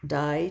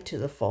die to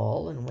the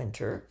fall and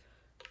winter,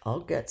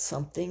 I'll get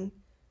something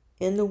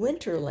in the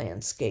winter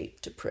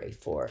landscape to pray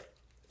for.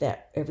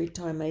 That every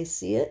time I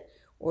see it,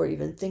 or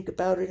even think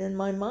about it in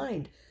my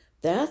mind,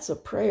 that's a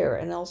prayer,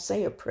 and I'll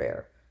say a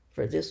prayer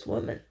for this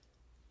woman.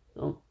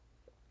 So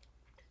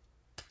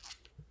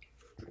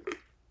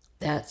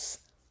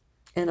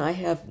And I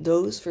have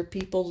those for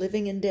people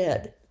living and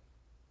dead.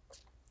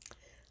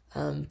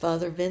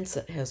 Father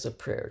Vincent has a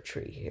prayer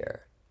tree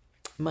here.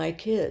 My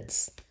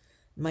kids,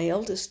 my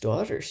eldest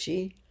daughter,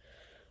 she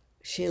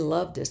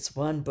loved this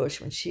one bush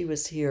when she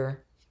was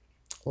here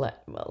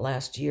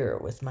last year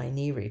with my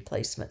knee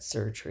replacement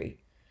surgery.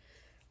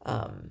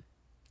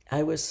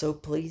 I was so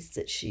pleased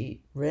that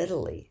she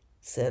readily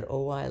said,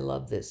 "Oh, I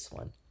love this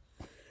one."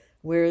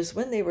 Whereas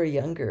when they were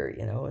younger,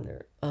 and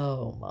they're,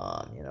 "Oh,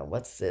 Mom,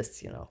 what's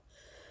this,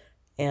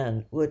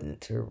 and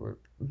wouldn't or were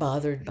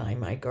bothered by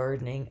my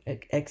gardening,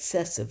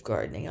 excessive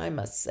gardening, I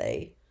must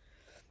say.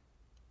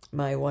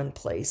 My one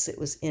place, it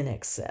was in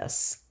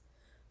excess,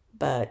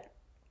 but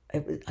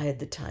I had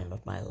the time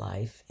of my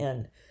life.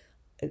 And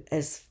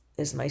as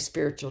my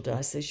spiritual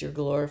dad says, you're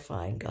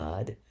glorifying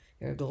God.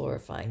 You're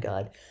glorifying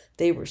God.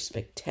 They were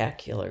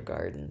spectacular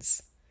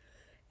gardens.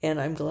 And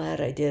I'm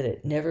glad I did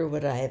it. Never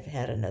would I have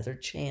had another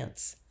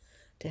chance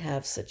to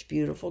have such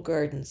beautiful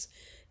gardens.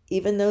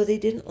 Even though they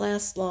didn't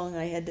last long,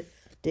 I had to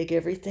dig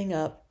everything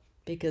up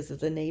because of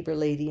the neighbor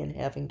lady and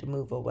having to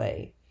move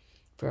away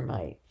for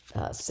my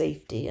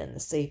safety and the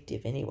safety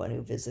of anyone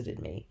who visited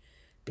me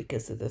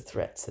because of the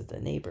threats of the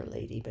neighbor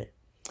lady. But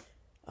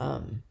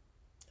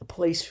the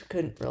place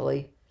couldn't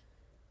really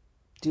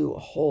do a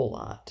whole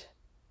lot.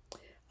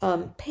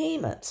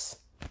 Payments.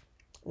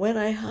 When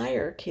I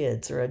hire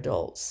kids or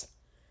adults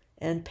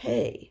and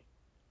pay,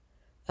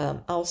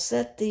 I'll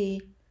set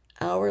the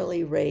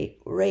hourly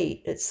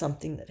rate at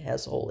something that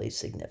has holy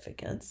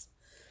significance.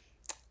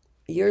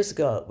 Years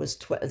ago, it was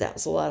that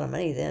was a lot of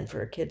money then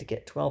for a kid to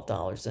get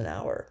 $12 an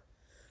hour.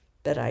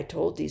 But I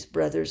told these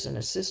brothers and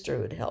a sister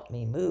who had helped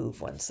me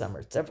move one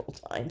summer several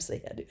times. They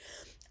had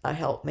to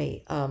help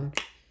me.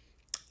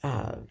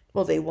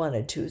 Well, they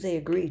wanted to. They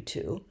agreed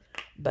to.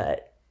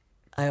 But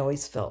I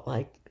always felt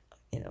like,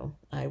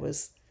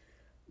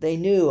 they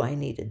knew I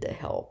needed the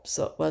help.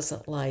 So it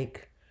wasn't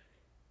like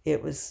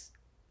it was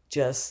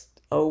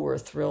just, "Oh, we're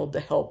thrilled to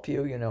help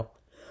you,"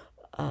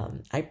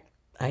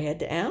 I had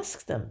to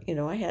ask them,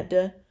 I had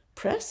to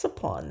press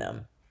upon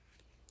them.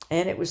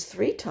 And it was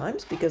 3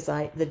 times because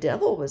the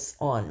devil was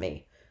on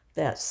me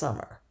that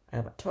summer. I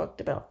haven't talked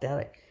about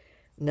that.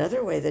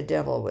 Another way the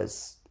devil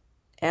was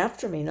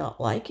after me, not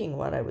liking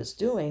what I was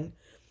doing.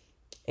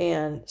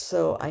 And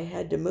so I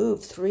had to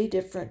move 3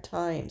 different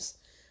times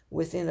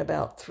within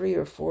about 3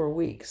 or 4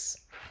 weeks.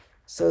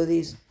 So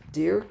these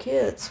dear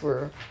kids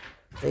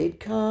they'd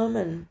come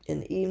and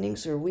in the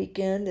evenings or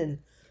weekend and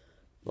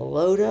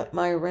load up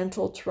my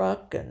rental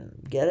truck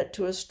and get it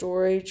to a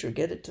storage or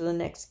get it to the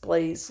next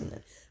place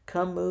and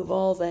come move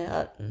all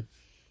that. And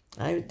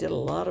I did a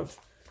lot of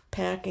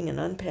packing and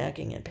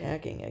unpacking and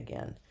packing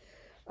again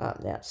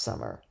that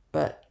summer.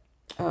 But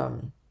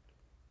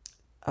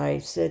I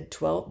said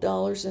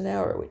 $12 an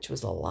hour, which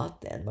was a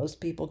lot then.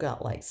 Most people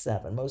got like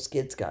 7. Most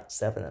kids got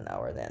 7 an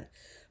hour then.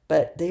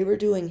 But they were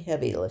doing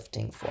heavy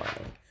lifting for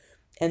me.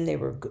 And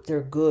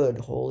they're good,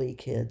 holy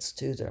kids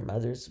too. Their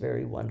mother's a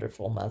very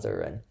wonderful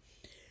mother.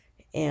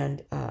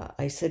 And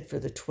I said for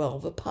the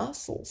 12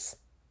 apostles.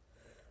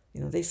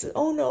 They said,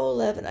 "Oh, no,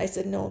 11. I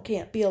said, "No, it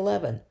can't be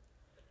 11.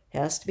 It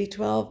has to be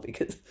 12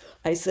 because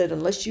I said,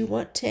 unless you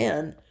want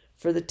 10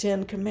 for the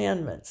 10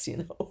 commandments,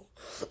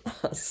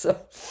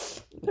 So,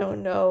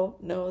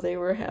 no, they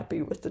were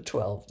happy with the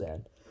 12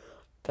 then.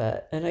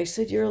 And I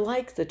said, "You're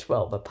like the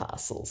 12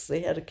 apostles."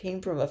 They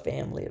came from a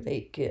family of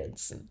 8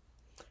 kids and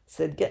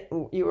said,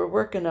 you were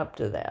working up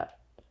to that,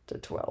 to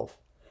 12.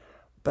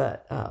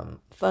 But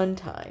fun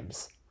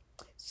times.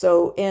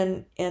 So,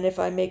 and if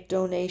I make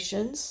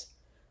donations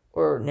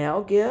or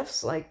now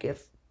gifts, like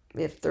if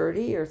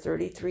 $30 or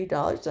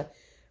 $33,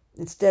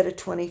 instead of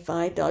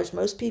 $25,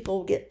 most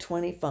people get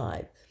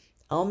 $25.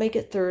 I'll make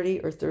it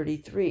 $30 or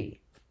 $33.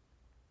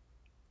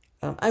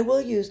 I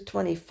will use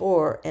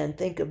 24 and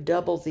think of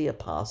double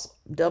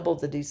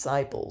the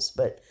disciples,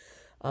 but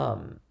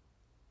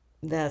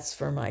that's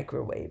for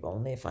microwave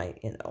only if I,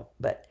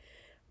 but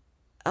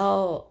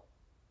I'll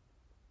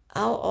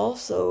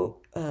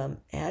also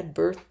add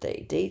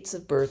dates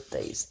of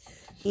birthdays,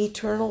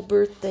 eternal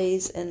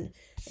birthdays and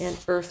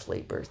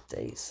earthly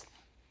birthdays.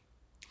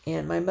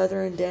 And my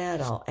mother and dad,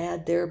 I'll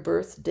add their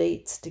birth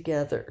dates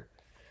together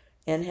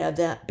and have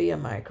that be a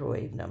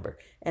microwave number.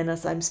 And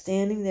as I'm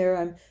standing there,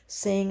 I'm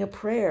saying a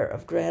prayer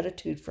of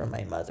gratitude for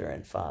my mother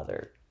and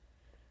father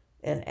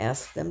and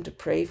ask them to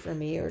pray for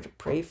me or to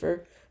pray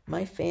for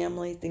my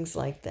family, things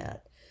like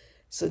that.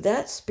 So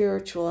that's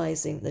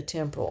spiritualizing the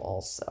temporal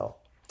also.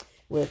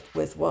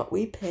 With what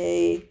we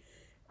pay,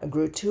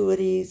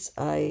 gratuities,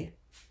 I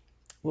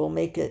will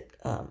make it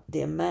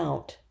the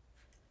amount,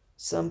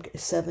 some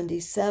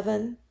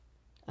 77.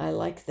 I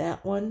like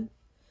that one.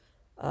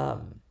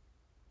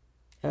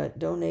 A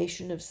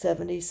donation of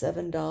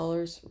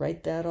 $77.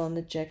 Write that on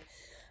the check.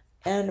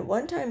 And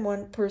one time,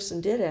 one person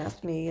did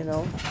ask me, and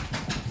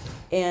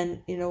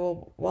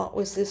well, what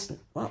was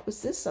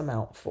this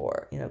amount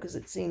for? Because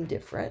it seemed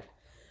different.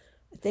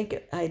 I think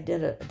I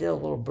did a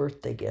little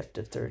birthday gift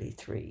of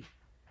 33.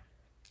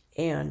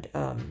 And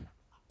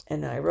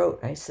And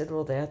I said,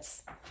 well,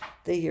 that's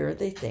the year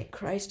they think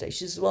Christ died.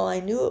 She says, well, I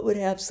knew it would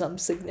have some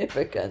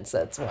significance.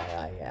 That's why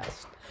I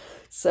asked.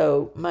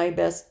 So my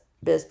best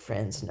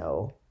friends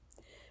know.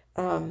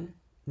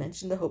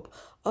 Mention the hope.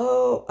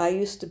 Oh, I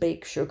used to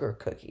bake sugar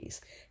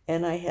cookies,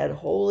 and I had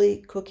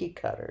holy cookie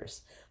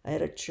cutters. I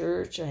had a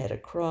church, I had a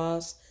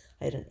cross,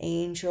 I had an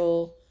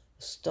angel,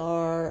 a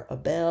star, a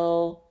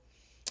bell.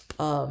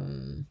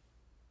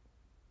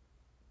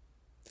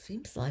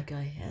 Seems like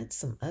I had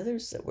some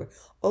others that were.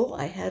 Oh,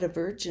 I had a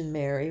Virgin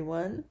Mary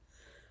one.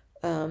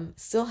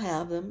 Still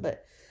have them,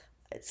 but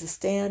to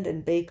stand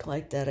and bake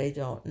like that, I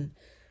don't.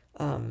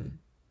 And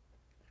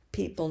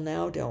people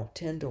now don't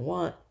tend to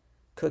want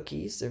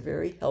cookies. They're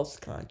very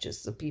health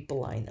conscious, the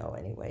people I know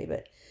anyway.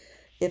 But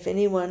if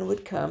anyone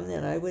would come,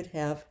 then I would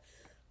have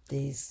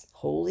these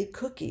holy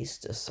cookies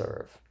to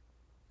serve.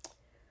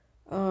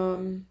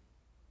 And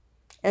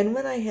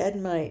when I had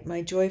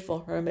my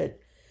joyful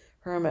hermit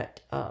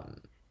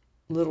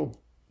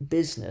little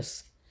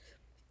business,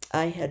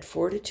 I had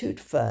fortitude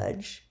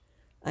fudge.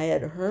 I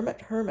had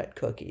hermit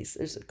cookies.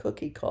 There's a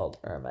cookie called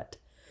Hermit,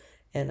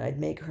 and I'd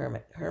make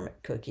hermit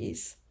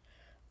cookies.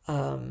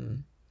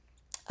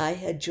 I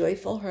had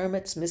Joyful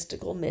Hermit's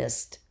Mystical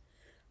Mist.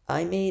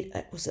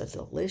 It was a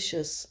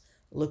delicious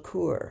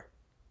liqueur,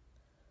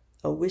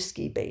 a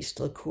whiskey-based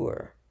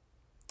liqueur,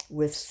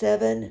 with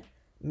 7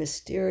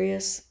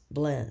 mysterious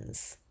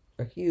blends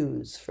or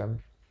hues from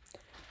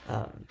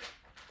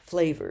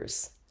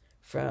flavors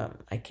from,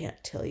 I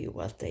can't tell you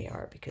what they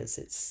are because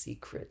it's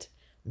secret,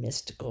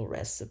 mystical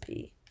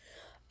recipe.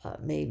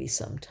 Maybe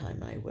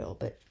sometime I will,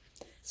 but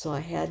so I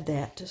had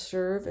that to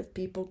serve if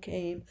people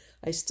came.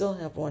 I still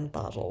have 1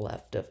 bottle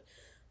left of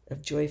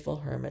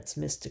Joyful Hermit's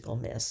Mystical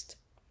Mist.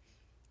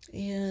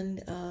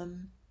 And,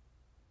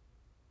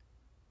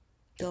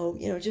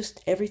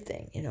 just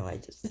everything, I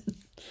just,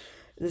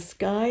 the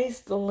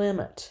sky's the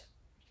limit.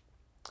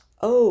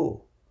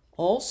 Oh,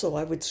 also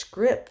I would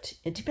script,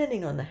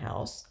 depending on the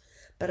house,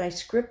 but I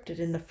scripted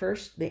in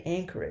the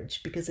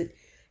anchorage because it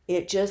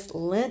just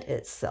lent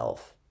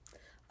itself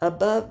on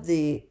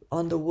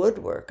the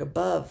woodwork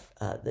above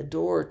the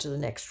door to the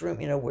next room,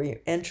 where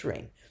you're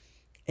entering.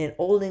 In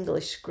Old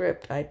English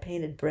script, I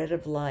painted Bread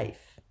of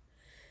Life.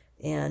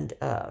 And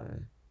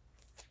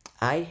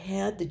I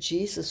had the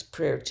Jesus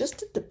prayer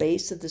just at the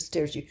base of the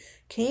stairs. You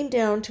came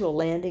down to a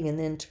landing and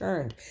then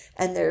turned,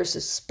 and there's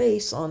a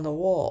space on the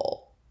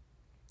wall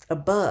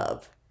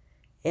above.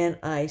 And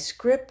I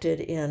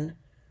scripted in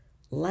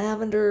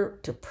lavender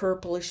to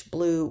purplish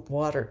blue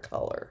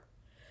watercolor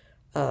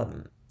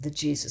the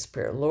Jesus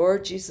prayer.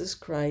 Lord Jesus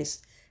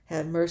Christ,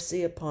 have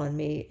mercy upon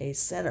me, a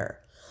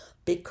sinner.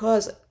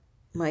 Because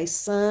my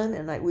son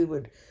and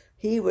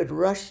he would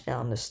rush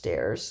down the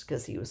stairs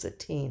because he was a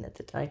teen at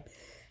the time,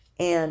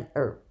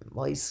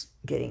 he's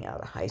getting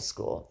out of high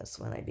school. That's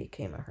when I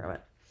became a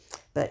hermit.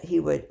 But he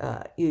would,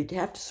 you'd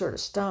have to sort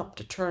of stop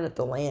to turn at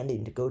the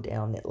landing to go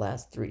down the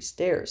last 3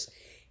 stairs,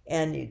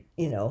 and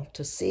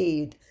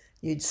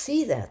you'd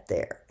see that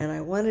there. And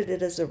I wanted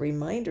it as a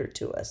reminder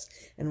to us.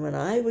 And when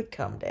I would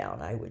come down,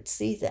 I would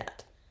see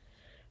that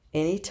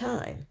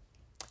anytime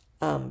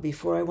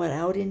before I went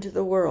out into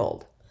the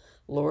world.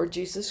 Lord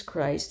Jesus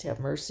Christ, have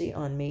mercy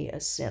on me, a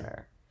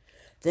sinner.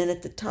 Then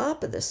at the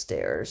top of the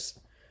stairs,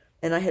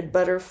 and I had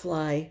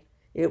butterfly,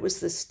 it was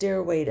the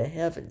Stairway to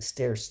Heaven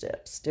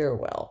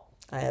stairwell.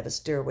 I have a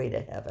Stairway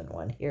to Heaven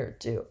one here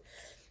too.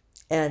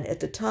 And at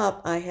the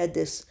top, I had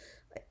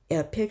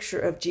a picture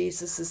of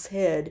Jesus's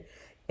head,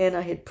 and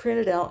I had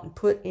printed out and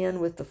put in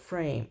with the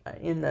frame,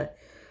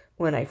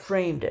 when I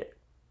framed it.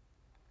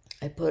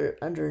 I put it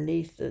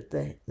underneath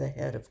the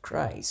head of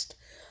Christ.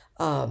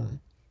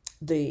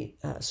 The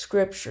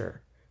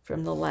scripture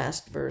from the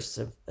last verse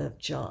of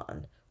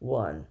John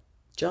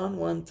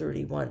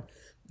 1:31,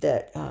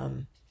 that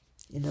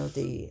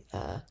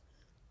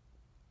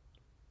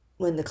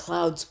when the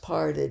clouds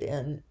parted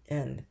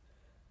and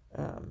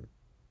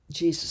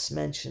Jesus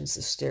mentions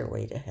the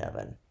Stairway to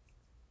Heaven.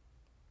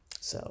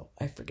 So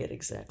I forget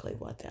exactly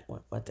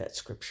what that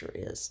scripture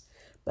is,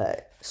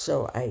 but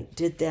so I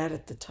did that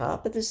at the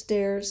top of the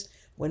stairs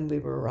when we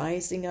were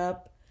rising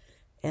up,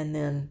 and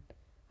then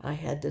I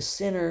had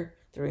the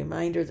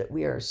reminder that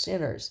we are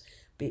sinners,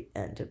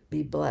 and to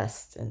be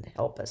blessed and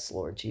help us,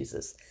 Lord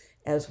Jesus,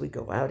 as we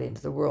go out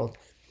into the world.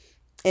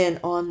 And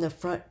on the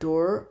front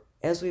door,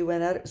 as we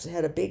went out, it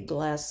had a big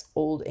glass,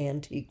 old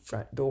antique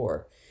front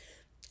door.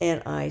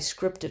 And I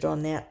scripted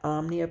on that,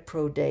 Omnia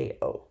Pro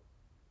Deo,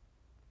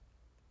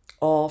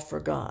 all for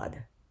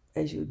God.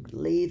 As you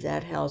leave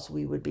that house,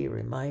 we would be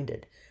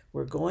reminded,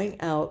 we're going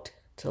out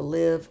to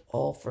live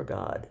all for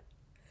God.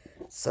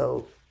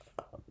 So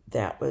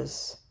that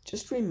was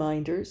just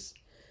reminders.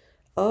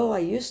 Oh, I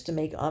used to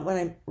when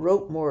I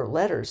wrote more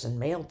letters and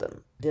mailed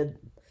them, did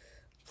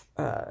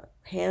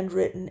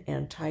handwritten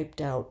and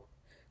typed out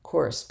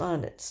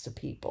correspondence to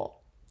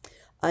people.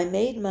 I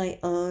made my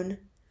own.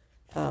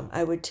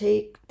 I would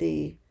take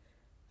the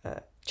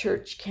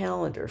church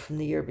calendar from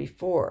the year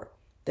before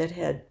that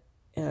had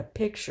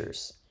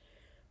pictures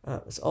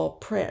it was all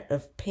print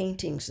of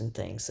paintings and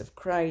things of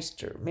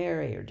Christ or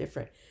Mary or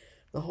different,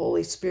 the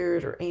Holy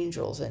Spirit or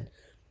angels. And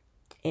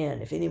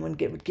if anyone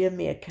would give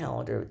me a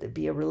calendar, it'd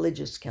be a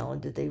religious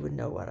calendar, they would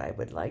know what I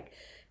would like.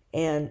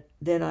 And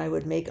then I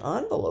would make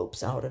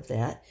envelopes out of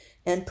that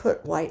and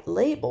put white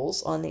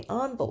labels on the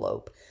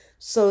envelope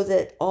so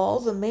that all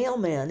the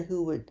mailmen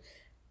who would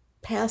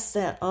pass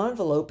that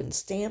envelope and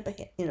stamp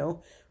it,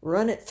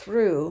 run it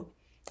through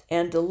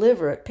and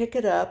deliver it, pick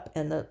it up,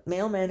 and the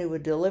mailman who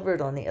would deliver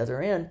it on the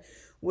other end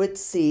would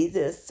see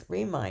this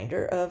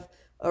reminder of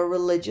a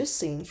religious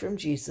scene from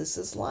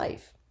Jesus's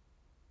life.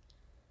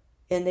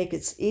 And they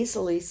could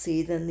easily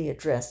see then the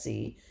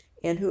addressee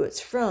and who it's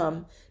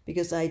from,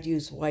 because I'd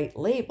use white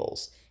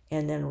labels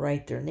and then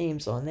write their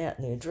names on that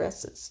and the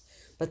addresses.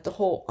 But the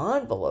whole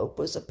envelope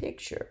was a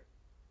picture.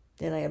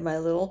 Then I had my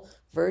little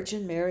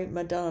Virgin Mary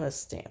Madonna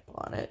stamp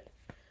on it.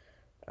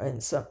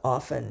 And some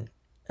often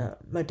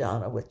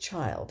Madonna with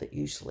child, it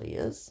usually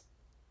is.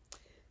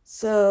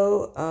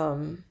 So,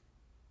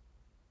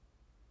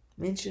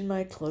 mention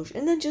my closure.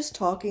 And then just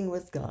talking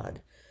with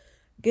God.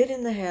 Get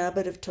in the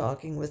habit of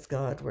talking with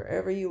God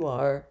wherever you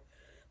are,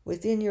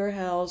 within your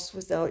house,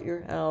 without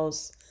your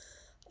house,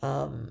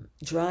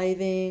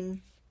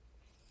 driving.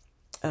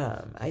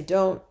 I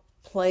don't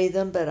play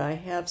them, but I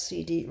have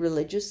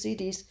religious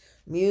CDs,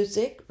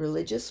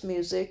 religious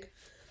music,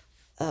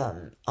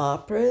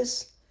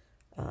 operas,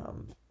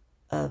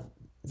 of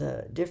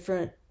the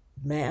different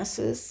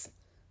masses,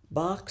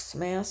 Bach's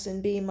Mass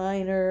in B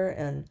minor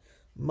and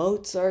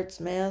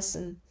Mozart's Mass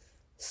in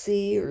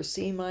C or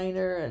C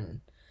minor, and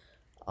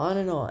on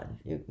and on.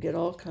 You get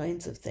all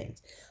kinds of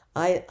things.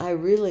 I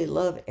really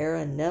love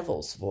Aaron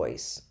Neville's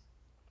voice,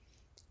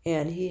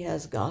 and he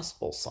has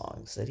gospel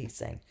songs that he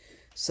sang.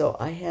 So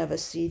I have a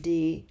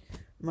CD.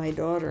 My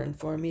daughter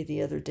informed me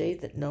the other day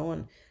that no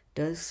one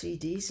does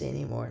CDs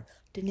anymore.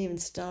 Didn't even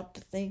stop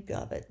to think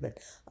of it, but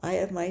I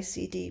have my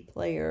CD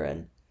player,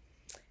 and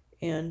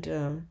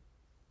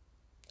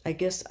I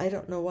guess I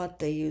don't know what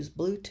they use,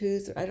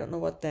 Bluetooth, or I don't know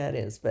what that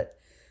is, but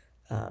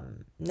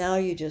now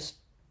you just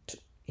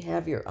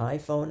have your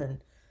iPhone and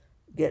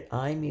get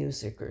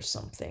iMusic or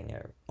something,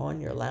 or on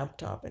your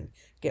laptop and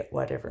get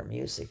whatever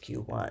music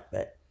you want.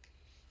 But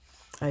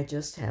I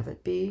just have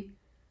it be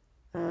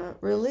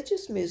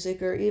religious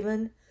music, or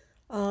even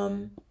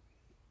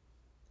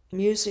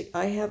music.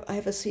 I have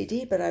a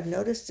CD, but I've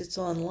noticed it's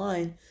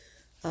online.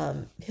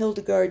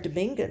 Hildegard de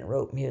Bingen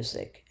wrote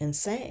music and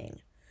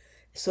sang.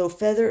 So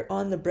Feather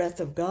on the Breath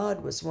of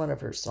God was one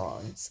of her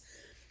songs.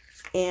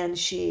 And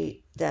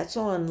that's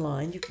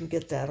online. You can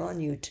get that on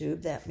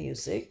YouTube, that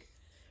music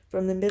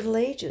from the Middle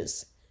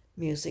Ages.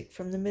 Music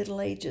from the Middle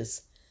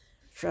Ages.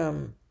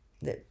 From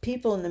the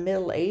people in the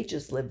Middle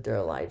Ages lived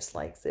their lives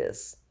like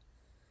this.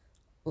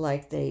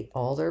 Like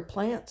all their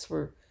plants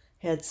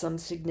had some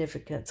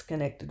significance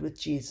connected with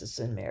Jesus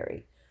and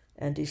Mary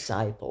and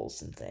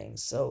disciples and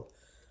things. So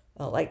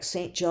like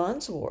St.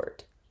 John's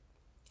wort.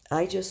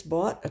 I just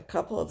bought a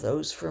couple of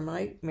those for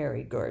my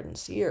Mary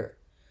gardens here.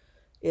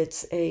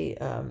 It's I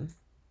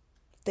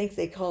think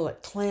they call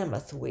it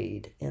Klamath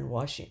weed in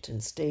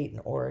Washington State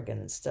and Oregon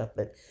and stuff,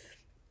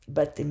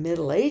 but the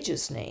Middle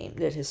Ages name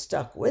that has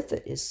stuck with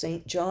it is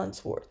St.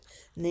 John's wort,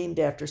 named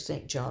after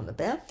St. John the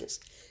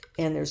Baptist.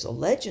 And there's a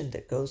legend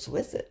that goes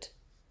with it.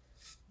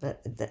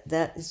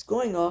 That is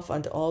going off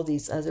onto all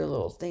these other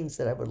little things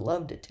that I would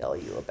love to tell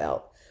you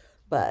about.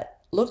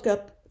 But look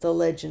up the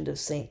legend of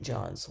St.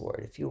 John's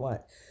wort if you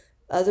want.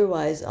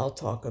 Otherwise, I'll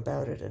talk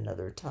about it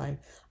another time.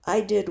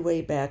 I did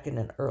way back in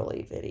an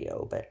early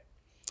video, but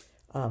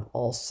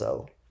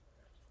also.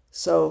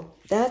 So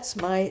that's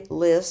my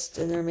list,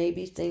 and there may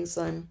be things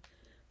I'm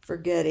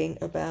forgetting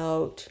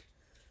about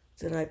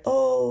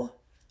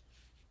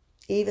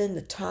even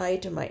the tie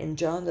to in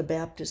John the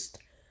Baptist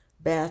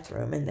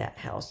bathroom in that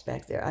house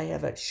back there. I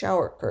have a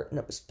shower curtain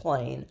that was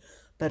plain,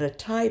 but a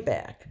tie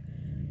back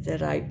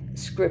that I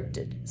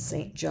scripted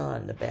St.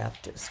 John the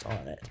Baptist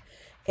on it.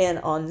 And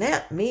on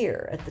that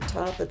mirror, at the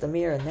top of the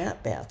mirror in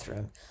that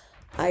bathroom,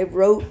 I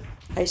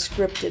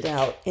scripted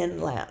out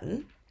in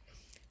Latin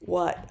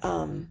what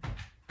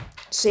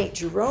St.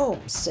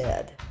 Jerome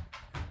said,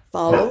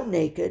 follow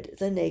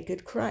the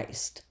naked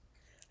Christ.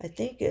 I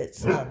think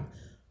it's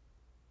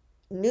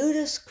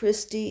nudus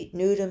Christi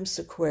nudum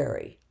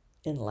sequere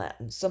in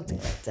Latin, something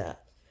like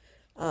that.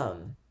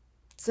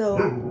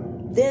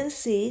 So then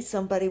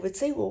somebody would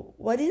say, well,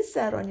 what is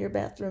that on your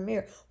bathroom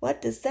mirror?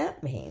 What does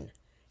that mean?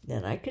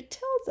 Then I could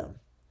tell them.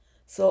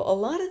 So a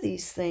lot of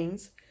these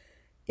things,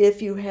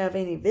 if you have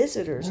any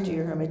visitors to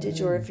your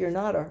hermitage, or if you're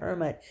not a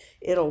hermit,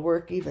 it'll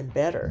work even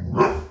better.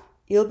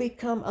 You'll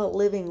become a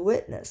living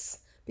witness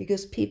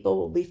because people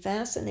will be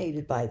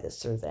fascinated by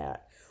this or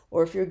that.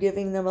 Or if you're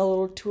giving them a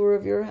little tour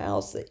of your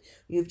house that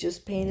you've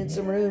just painted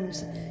some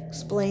rooms,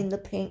 explain the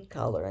paint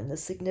color and the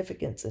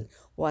significance and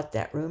what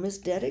that room is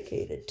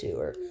dedicated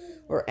to.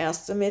 Or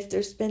ask them if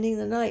they're spending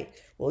the night.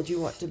 Well, do you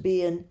want to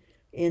be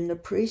in the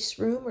priest's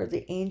room or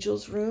the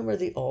angel's room or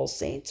the all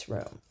saints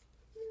room?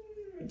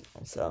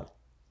 So,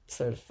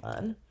 sort of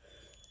fun.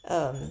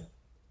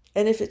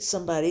 And if it's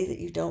somebody that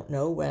you don't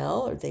know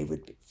well, or they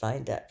would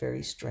find that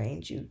very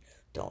strange, you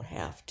don't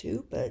have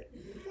to, but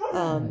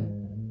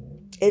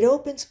it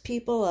opens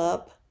people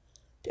up.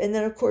 And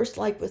then, of course,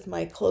 like with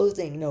my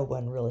clothing, no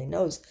one really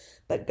knows,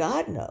 but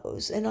God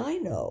knows, and I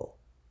know.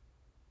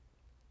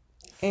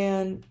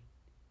 And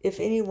if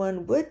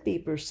anyone would be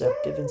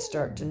perceptive and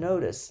start to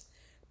notice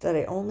that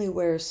I only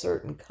wear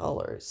certain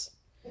colors,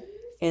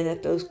 and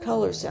that those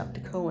colors have to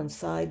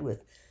coincide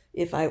with,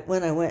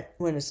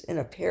 when it's in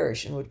a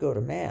parish and would go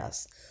to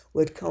Mass,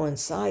 would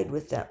coincide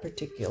with that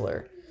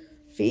particular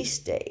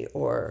feast day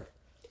or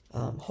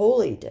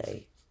holy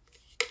day,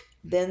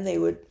 then they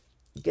would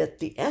get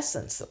the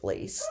essence, at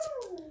least,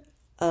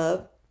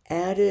 of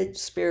added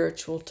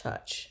spiritual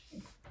touch,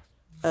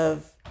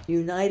 of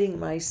uniting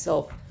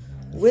myself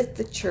with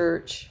the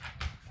church,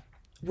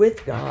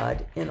 with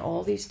God in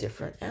all these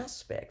different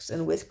aspects,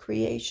 and with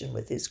creation,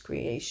 with His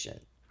creation.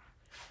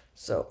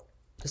 So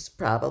it's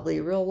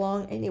probably real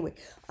long anyway.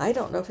 I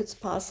don't know if it's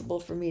possible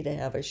for me to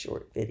have a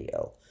short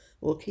video.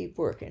 We'll keep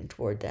working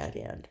toward that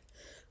end.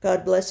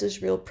 God bless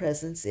His real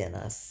presence in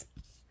us,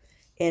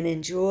 and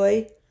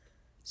enjoy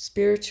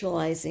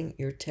spiritualizing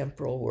your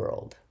temporal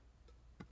world.